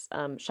 points.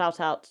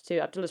 Shout out to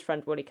Abdullah's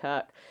friend Willie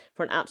Kirk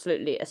for an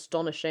absolutely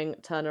astonishing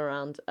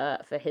turnaround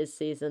for his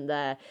season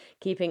there,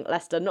 keeping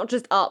Leicester not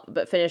just up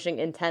but finishing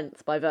in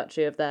 10th by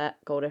virtue of their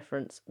goal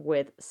difference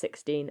with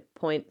 16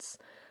 points.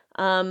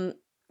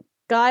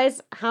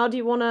 Guys, how do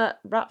you want to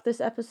wrap this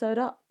episode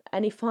up?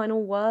 Any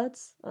final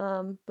words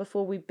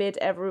before we bid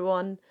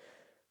everyone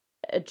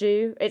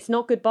adieu? It's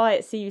not goodbye,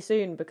 it's see you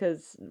soon,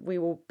 because we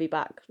will be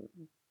back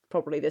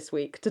probably this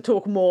week to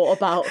talk more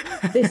about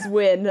this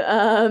win.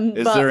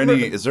 Is there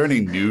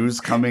any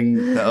news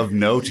coming of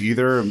note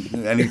either?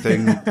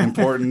 Anything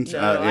important?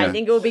 No, I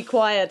think it will be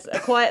quiet. A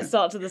quiet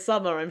start to the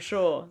summer, I'm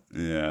sure.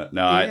 Yeah.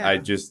 No, yeah.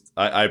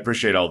 I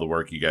appreciate all the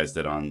work you guys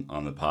did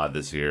on the pod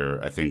this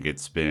year. I think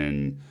it's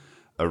been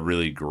a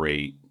really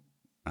great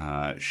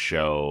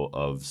show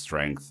of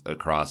strength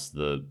across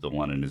the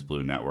London is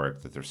Blue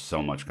network, that there's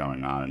so much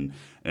going on,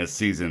 and a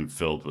season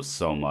filled with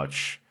so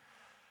much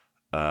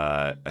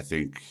I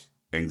think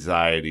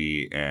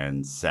anxiety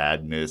and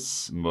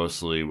sadness,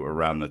 mostly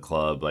around the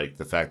club. Like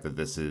the fact that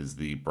this is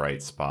the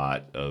bright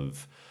spot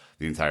of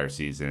the entire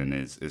season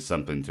is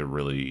something to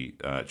really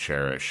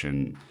cherish.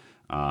 And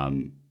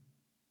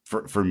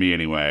for me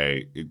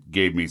anyway, it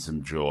gave me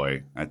some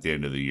joy at the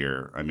end of the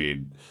year. I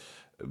mean,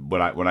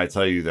 when I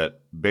tell you that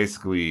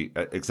basically,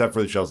 except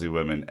for the Chelsea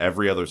women,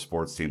 every other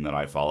sports team that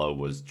I follow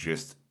was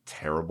just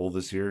terrible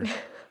this year.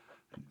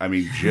 I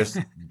mean, just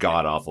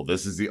god awful.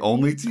 This is the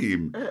only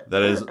team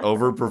that has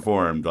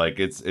overperformed. Like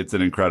it's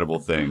an incredible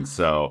thing.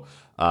 So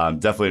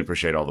definitely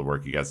appreciate all the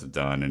work you guys have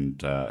done,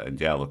 and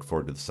yeah, look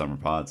forward to the summer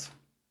pods.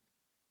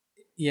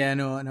 Yeah,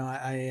 no,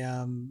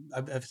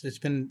 it's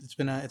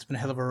been a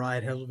hell of a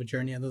ride, hell of a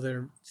journey.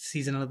 Another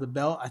season under the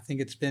belt. I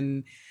think it's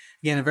been,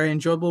 again, a very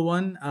enjoyable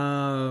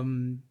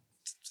one.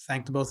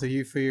 thank the both of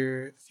you for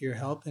your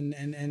help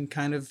and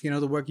kind of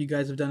the work you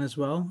guys have done as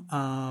well.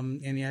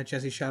 And yeah,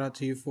 Jesse, shout out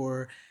to you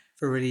for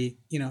really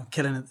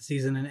killing it this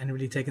season and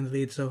really taking the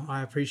lead. So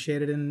I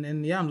appreciate it,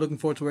 and yeah, I'm looking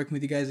forward to working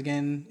with you guys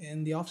again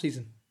in the off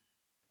season.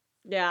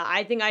 Yeah,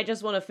 I think I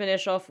just want to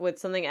finish off with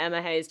something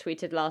Emma Hayes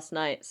tweeted last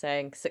night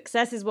saying,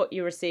 "Success is what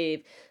you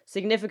receive,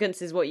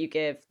 significance is what you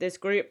give. This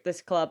group,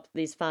 this club,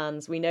 these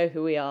fans, we know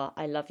who we are.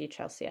 I love you,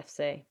 Chelsea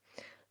FC."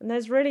 And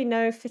there's really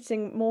no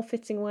more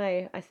fitting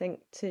way, I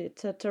think,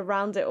 to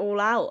round it all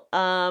out.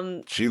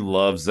 She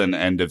loves an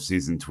end of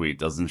season tweet,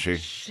 doesn't she?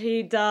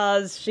 She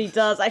does. She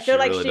does. I feel She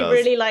like really she does.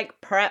 really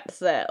like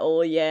preps it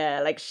all year.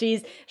 Like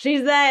she's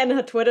there in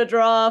her Twitter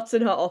drafts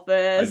in her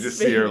office. I just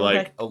see her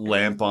like a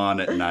lamp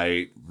on at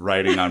night,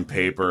 writing on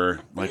paper.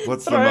 Like,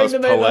 what's the throwing most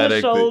them over her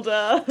poetic?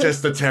 shoulder.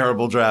 Just a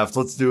terrible draft.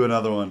 Let's do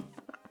another one.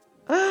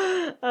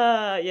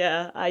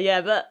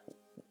 Yeah. But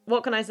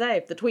what can I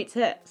say? The tweets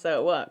hit,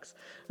 so it works.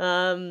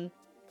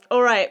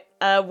 All right.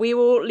 We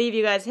will leave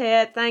you guys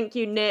here. Thank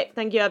you, Nick.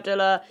 Thank you,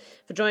 Abdullah,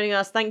 for joining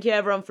us. Thank you,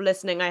 everyone, for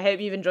listening. I hope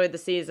you've enjoyed the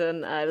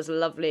season. It was a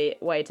lovely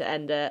way to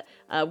end it.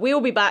 We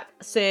will be back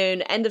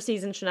soon. End of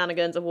season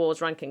shenanigans, awards,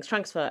 rankings,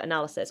 transfer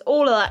analysis,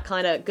 all of that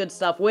kind of good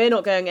stuff. We're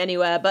not going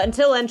anywhere. But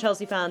until then,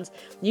 Chelsea fans,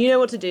 you know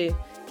what to do.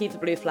 Keep the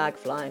blue flag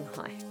flying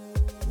high.